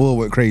just look, Bull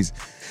went crazy.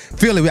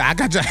 Feel it. I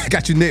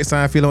got you next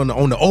time. Feel on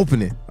the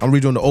opening. I'm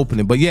reading on the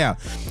opening. But yeah,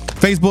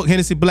 Facebook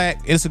Hennessy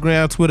Black,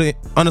 Instagram, Twitter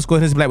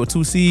 _Hennessy Black with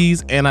 2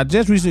 C's. And I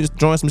just recently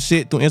joined some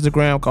shit through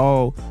Instagram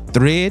called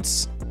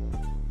Threads.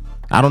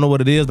 I don't know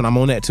what it is, but I'm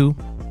on that too.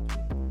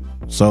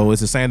 So it's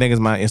the same thing as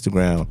my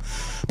Instagram.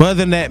 But other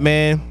than that,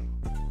 man,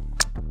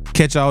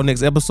 catch y'all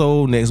next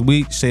episode next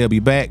week. Shay will be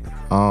back.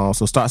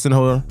 So start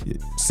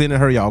sending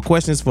her y'all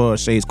questions for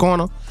Shay's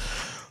Corner.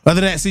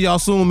 Other than that, see y'all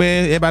soon,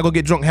 man. Everybody go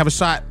get drunk, have a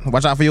shot.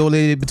 Watch out for your old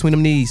lady between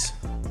them knees.